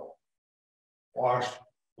was all washed.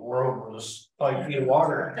 The road was 5 feet of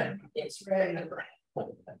water. It's ready.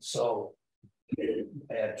 So they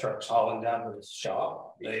had trucks hauling down to the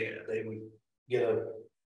shop. They would get a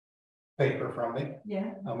paper from me,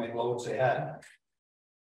 Yeah. how many loads they had,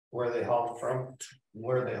 where they hauled from,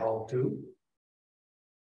 where they hauled to.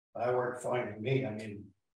 I worked fine with me, I mean,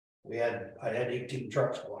 I had 18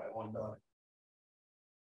 trucks go at one time.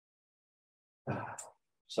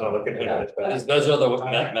 So looking at it, but Those are the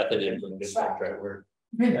method in this contract where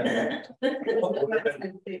That,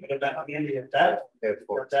 they have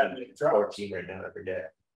 14 right now every day.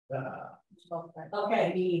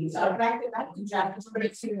 Okay, so back to Jack.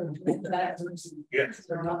 Yes.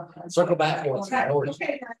 Circle back.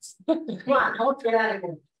 Okay, come on, I'll get out of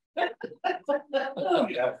here.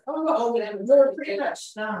 Yeah. Oh, we're pretty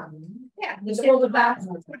much done. Yeah, just go back.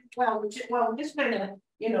 Well, just kind of,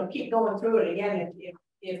 keep going through it again,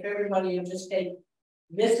 if everybody will just take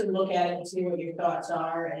this and look at it and see what your thoughts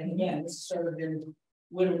are, and again, this has sort of been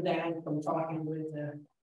whittled down from talking with the,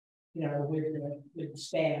 with the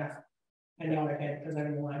staff. I know I've had, because I'm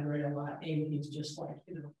in the library a lot, Amy's just like,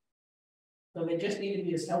 so they just need to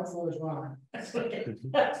be as helpful as Ron.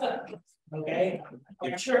 Okay.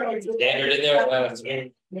 I'm sure. Standard in there.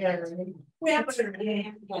 Yeah. We have to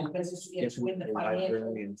again, because it's with the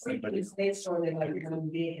financial. They sort of like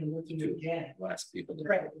being and looking at Janet. Last people.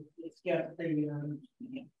 Right. It's got the,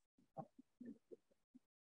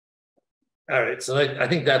 All right, so I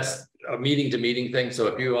think that's a meeting to meeting thing. So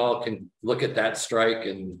if you all can look at that strike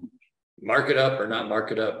and mark it up or not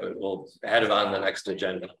mark it up, but we'll add it on the next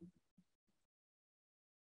agenda.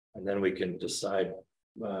 And then we can decide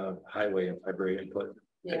highway and library input.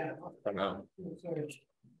 yeah. Somehow.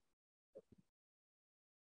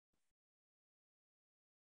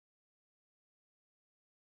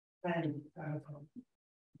 And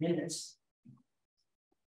minutes.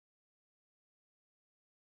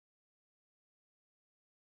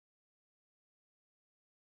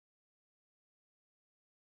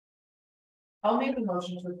 I'll make a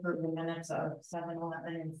motion to approve the minutes of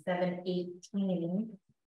 7/11 and 7/18.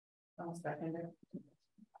 I'll second it.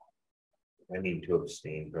 I need to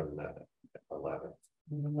abstain from that 11.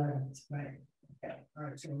 Right. Okay, all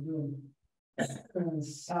right, so we're doing. Can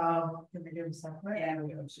we do them separate? Yeah,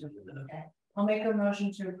 we go. Okay. I'll make a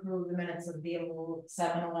motion to approve the minutes of the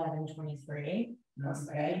 7/11/23.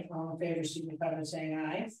 Okay, all in favor, signify by saying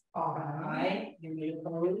aye. Aye. Anybody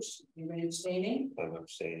opposed? Anybody abstaining? I'm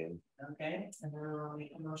abstaining. Okay. And then I'll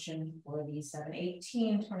make a motion for the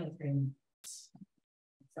 7/18/23.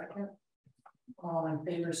 Second. All in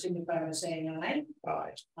favor, signify by saying aye.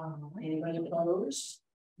 Aye. Anybody opposed?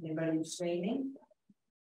 Anybody abstaining?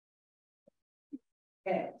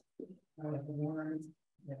 Okay. All right, the warrant.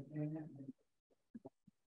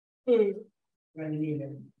 When you need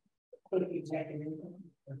it. Put the executive.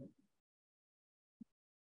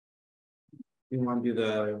 You want to do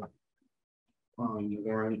the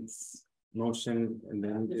warrants motion and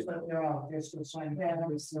then Just like they're all, they're still signed,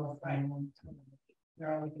 they're still final.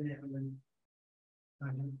 They're all looking at them.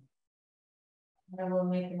 I will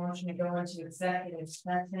make a motion to go into executive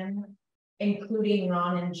session, including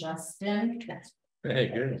Ron and Justin. Hey,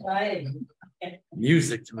 good. Right.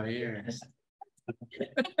 Music to my ears.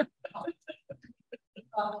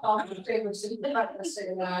 All in favor, signify by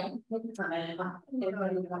saying aye.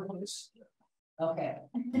 Anybody opposed? Okay.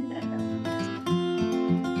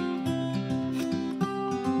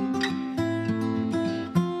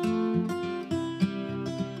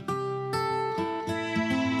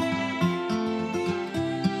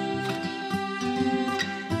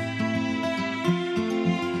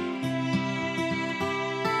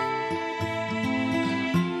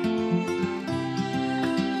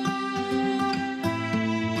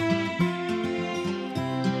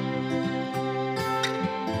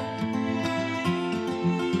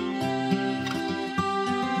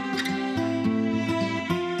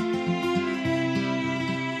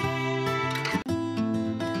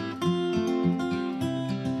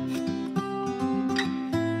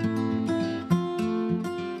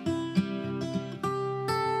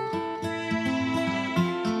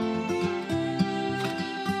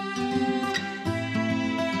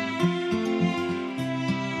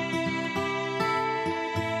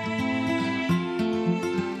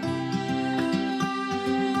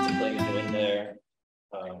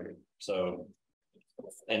 So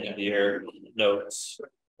end of the year notes,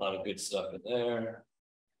 a lot of good stuff in there.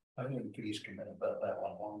 I didn't please comment about that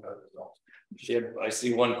one long ago. I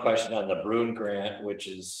see one question on the Bruin grant, which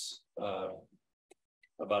is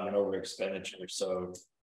about an over expenditure. So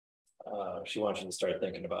she wants you to start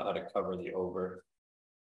thinking about how to cover the over.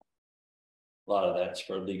 A lot of that's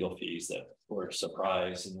for legal fees that were a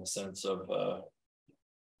surprise in the sense of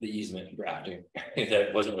the easement drafting.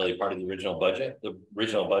 That wasn't really part of the original budget. The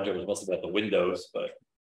original budget was mostly about the windows, but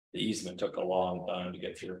the easement took a long time to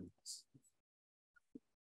get through.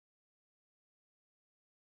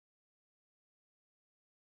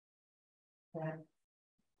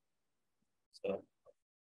 So,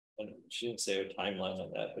 and she didn't say a timeline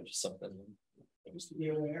on that, but just something just to be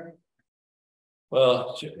aware.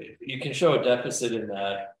 Well, you can show a deficit in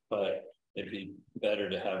that, but it'd be better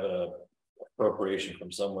to have a appropriation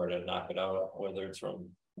from somewhere to knock it out, whether it's from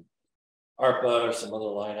ARPA or some other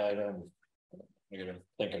line item. You're gonna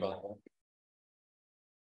think about that.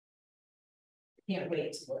 Can't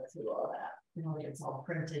wait to look through all that. You know, it's all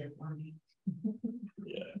printed for me.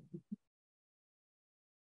 Yeah.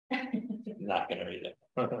 Not gonna read it.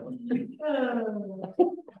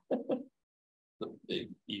 The big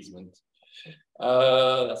easement.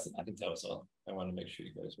 I think that was all. I want to make sure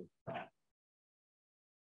you guys were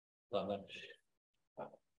on that.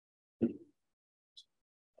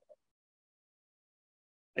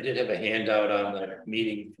 I did have a handout on the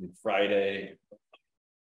meeting from Friday.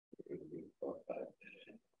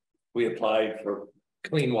 We applied for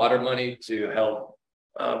clean water money to help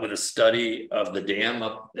with a study of the dam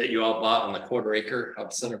up that you all bought on the 1/4 acre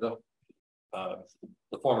of Centerville,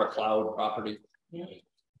 the former Cloud property. Yeah.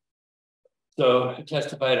 So I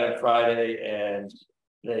testified on Friday, and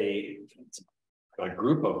a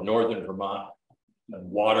group of Northern Vermont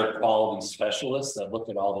water quality specialists that looked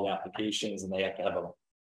at all the applications, and they have to have a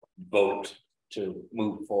vote to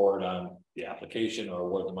move forward on the application or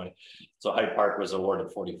award the money. So Hyde Park was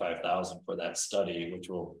awarded $45,000 for that study, which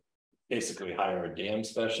will basically hire a dam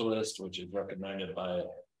specialist, which is recommended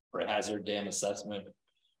for a hazard dam assessment,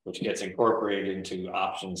 which gets incorporated into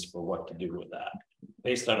options for what to do with that,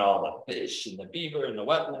 based on all the fish and the beaver and the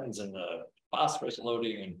wetlands and the phosphorus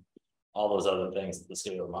loading and all those other things that the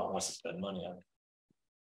state of Vermont wants to spend money on.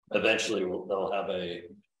 Eventually, they'll have a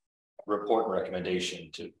report and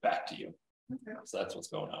recommendation back to you. Okay. So that's what's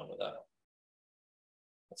going on with that.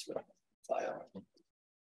 That's good.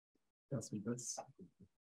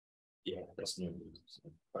 Yeah, that's new.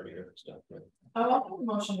 Part of your stuff. Right? Oh, a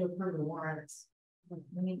motion to approve the warrants.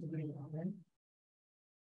 We need to read it all in.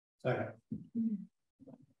 Sorry.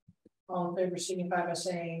 All in favor, signify by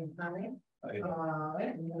saying aye.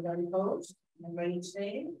 Aye. Nobody opposed? Nobody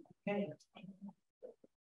abstaining? Okay.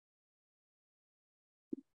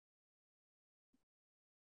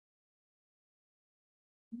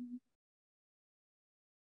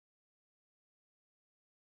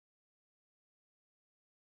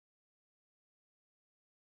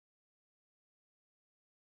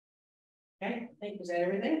 Okay, I think is that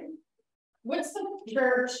everything? What's the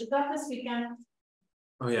church? Is that this weekend?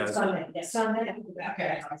 Oh, yeah. Sunday. Yes. Sunday.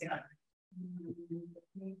 Okay.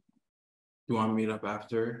 You want to meet up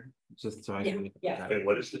after? Just so I can. Yeah. Okay,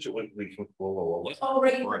 what is the we can whoa. Oh,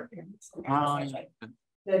 right. Um,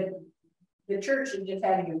 The church is just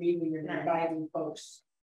having a meeting, you're inviting folks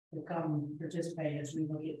to come participate as we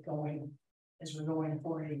look at going, as we're going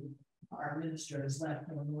for our minister is left,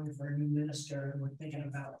 and we're going for a new minister, and we're thinking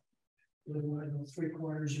about doing one of those 3/4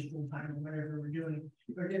 or full time or whatever we're doing.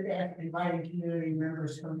 We're just inviting community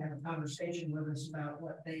members to come have a conversation with us about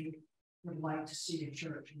what they would like to see a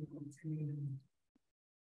church in the community.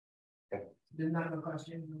 Okay. Did not have a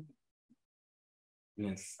question.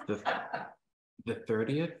 yes, the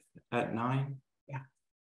 30th at 9.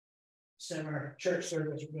 So our church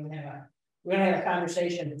service, we're gonna have a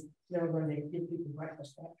conversation. Then we're going to give people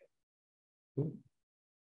breakfast after.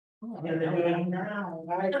 They're doing now.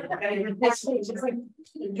 They're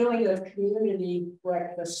doing a community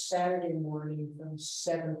breakfast Saturday morning from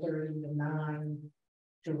 7:30 to 9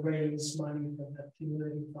 to raise money for the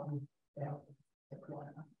community fund.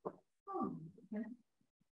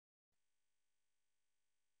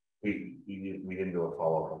 We didn't do a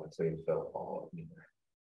follow-up on the same follow-up either.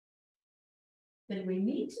 Did we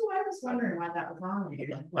need to? I was wondering why that was wrong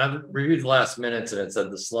again. I reviewed the last minutes, and it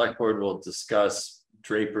said the select board will discuss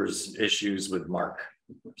Draper's issues with Mark.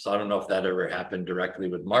 So I don't know if that ever happened directly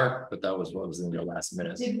with Mark, but that was what was in your last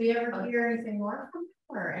minutes. Did we ever hear anything more from him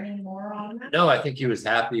or any more on that? No, I think he was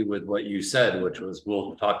happy with what you said, which was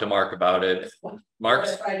we'll talk to Mark about it.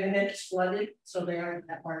 Mark's. Right, and it's flooded, so they aren't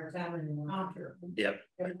that part of town anymore. Yep.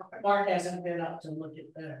 Mark hasn't been up to look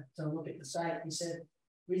at the site. He said,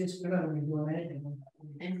 we're not going to do anything.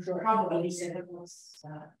 And sure, probably he said it was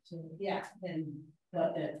yeah, and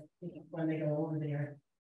but when they go over there,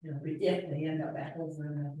 you know, if they end up back over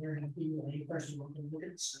in that area, he really first of all can look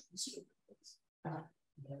at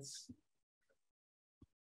that's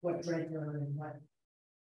what Draper and what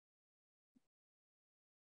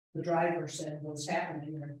the driver said was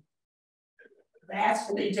happening there.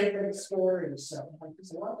 Vastly different stories. So I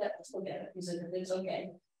said, well, let's look at it. He said, if it's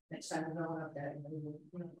okay, next time we're going up there,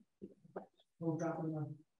 we'll drop them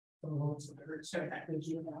on the roads.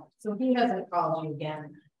 So he hasn't called you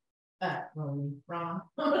again. Ron.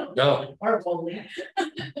 No. Or Foley.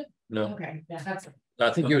 No, Okay, yeah, that's,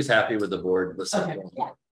 I think he was happy with the board. okay,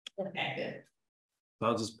 okay, good. So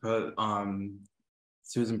I'll just put,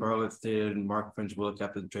 Susan Bartlett stated Mark Finch will look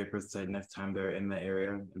at the Draper's site next time they're in the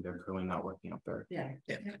area, and they're currently not working up there. Yeah.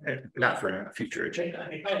 Yeah, not for a future agenda.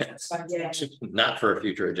 Yeah. Not for a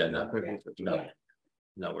future agenda. No,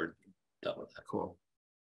 no, we're done with that. Cool.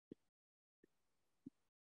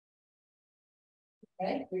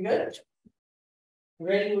 Okay, we good?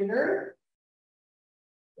 Ready to adjourn?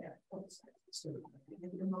 Yeah.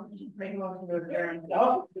 Bring them on to adjourn.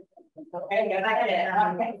 No? Okay, get back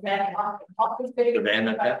in. Okay, The van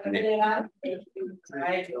that-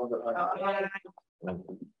 Right.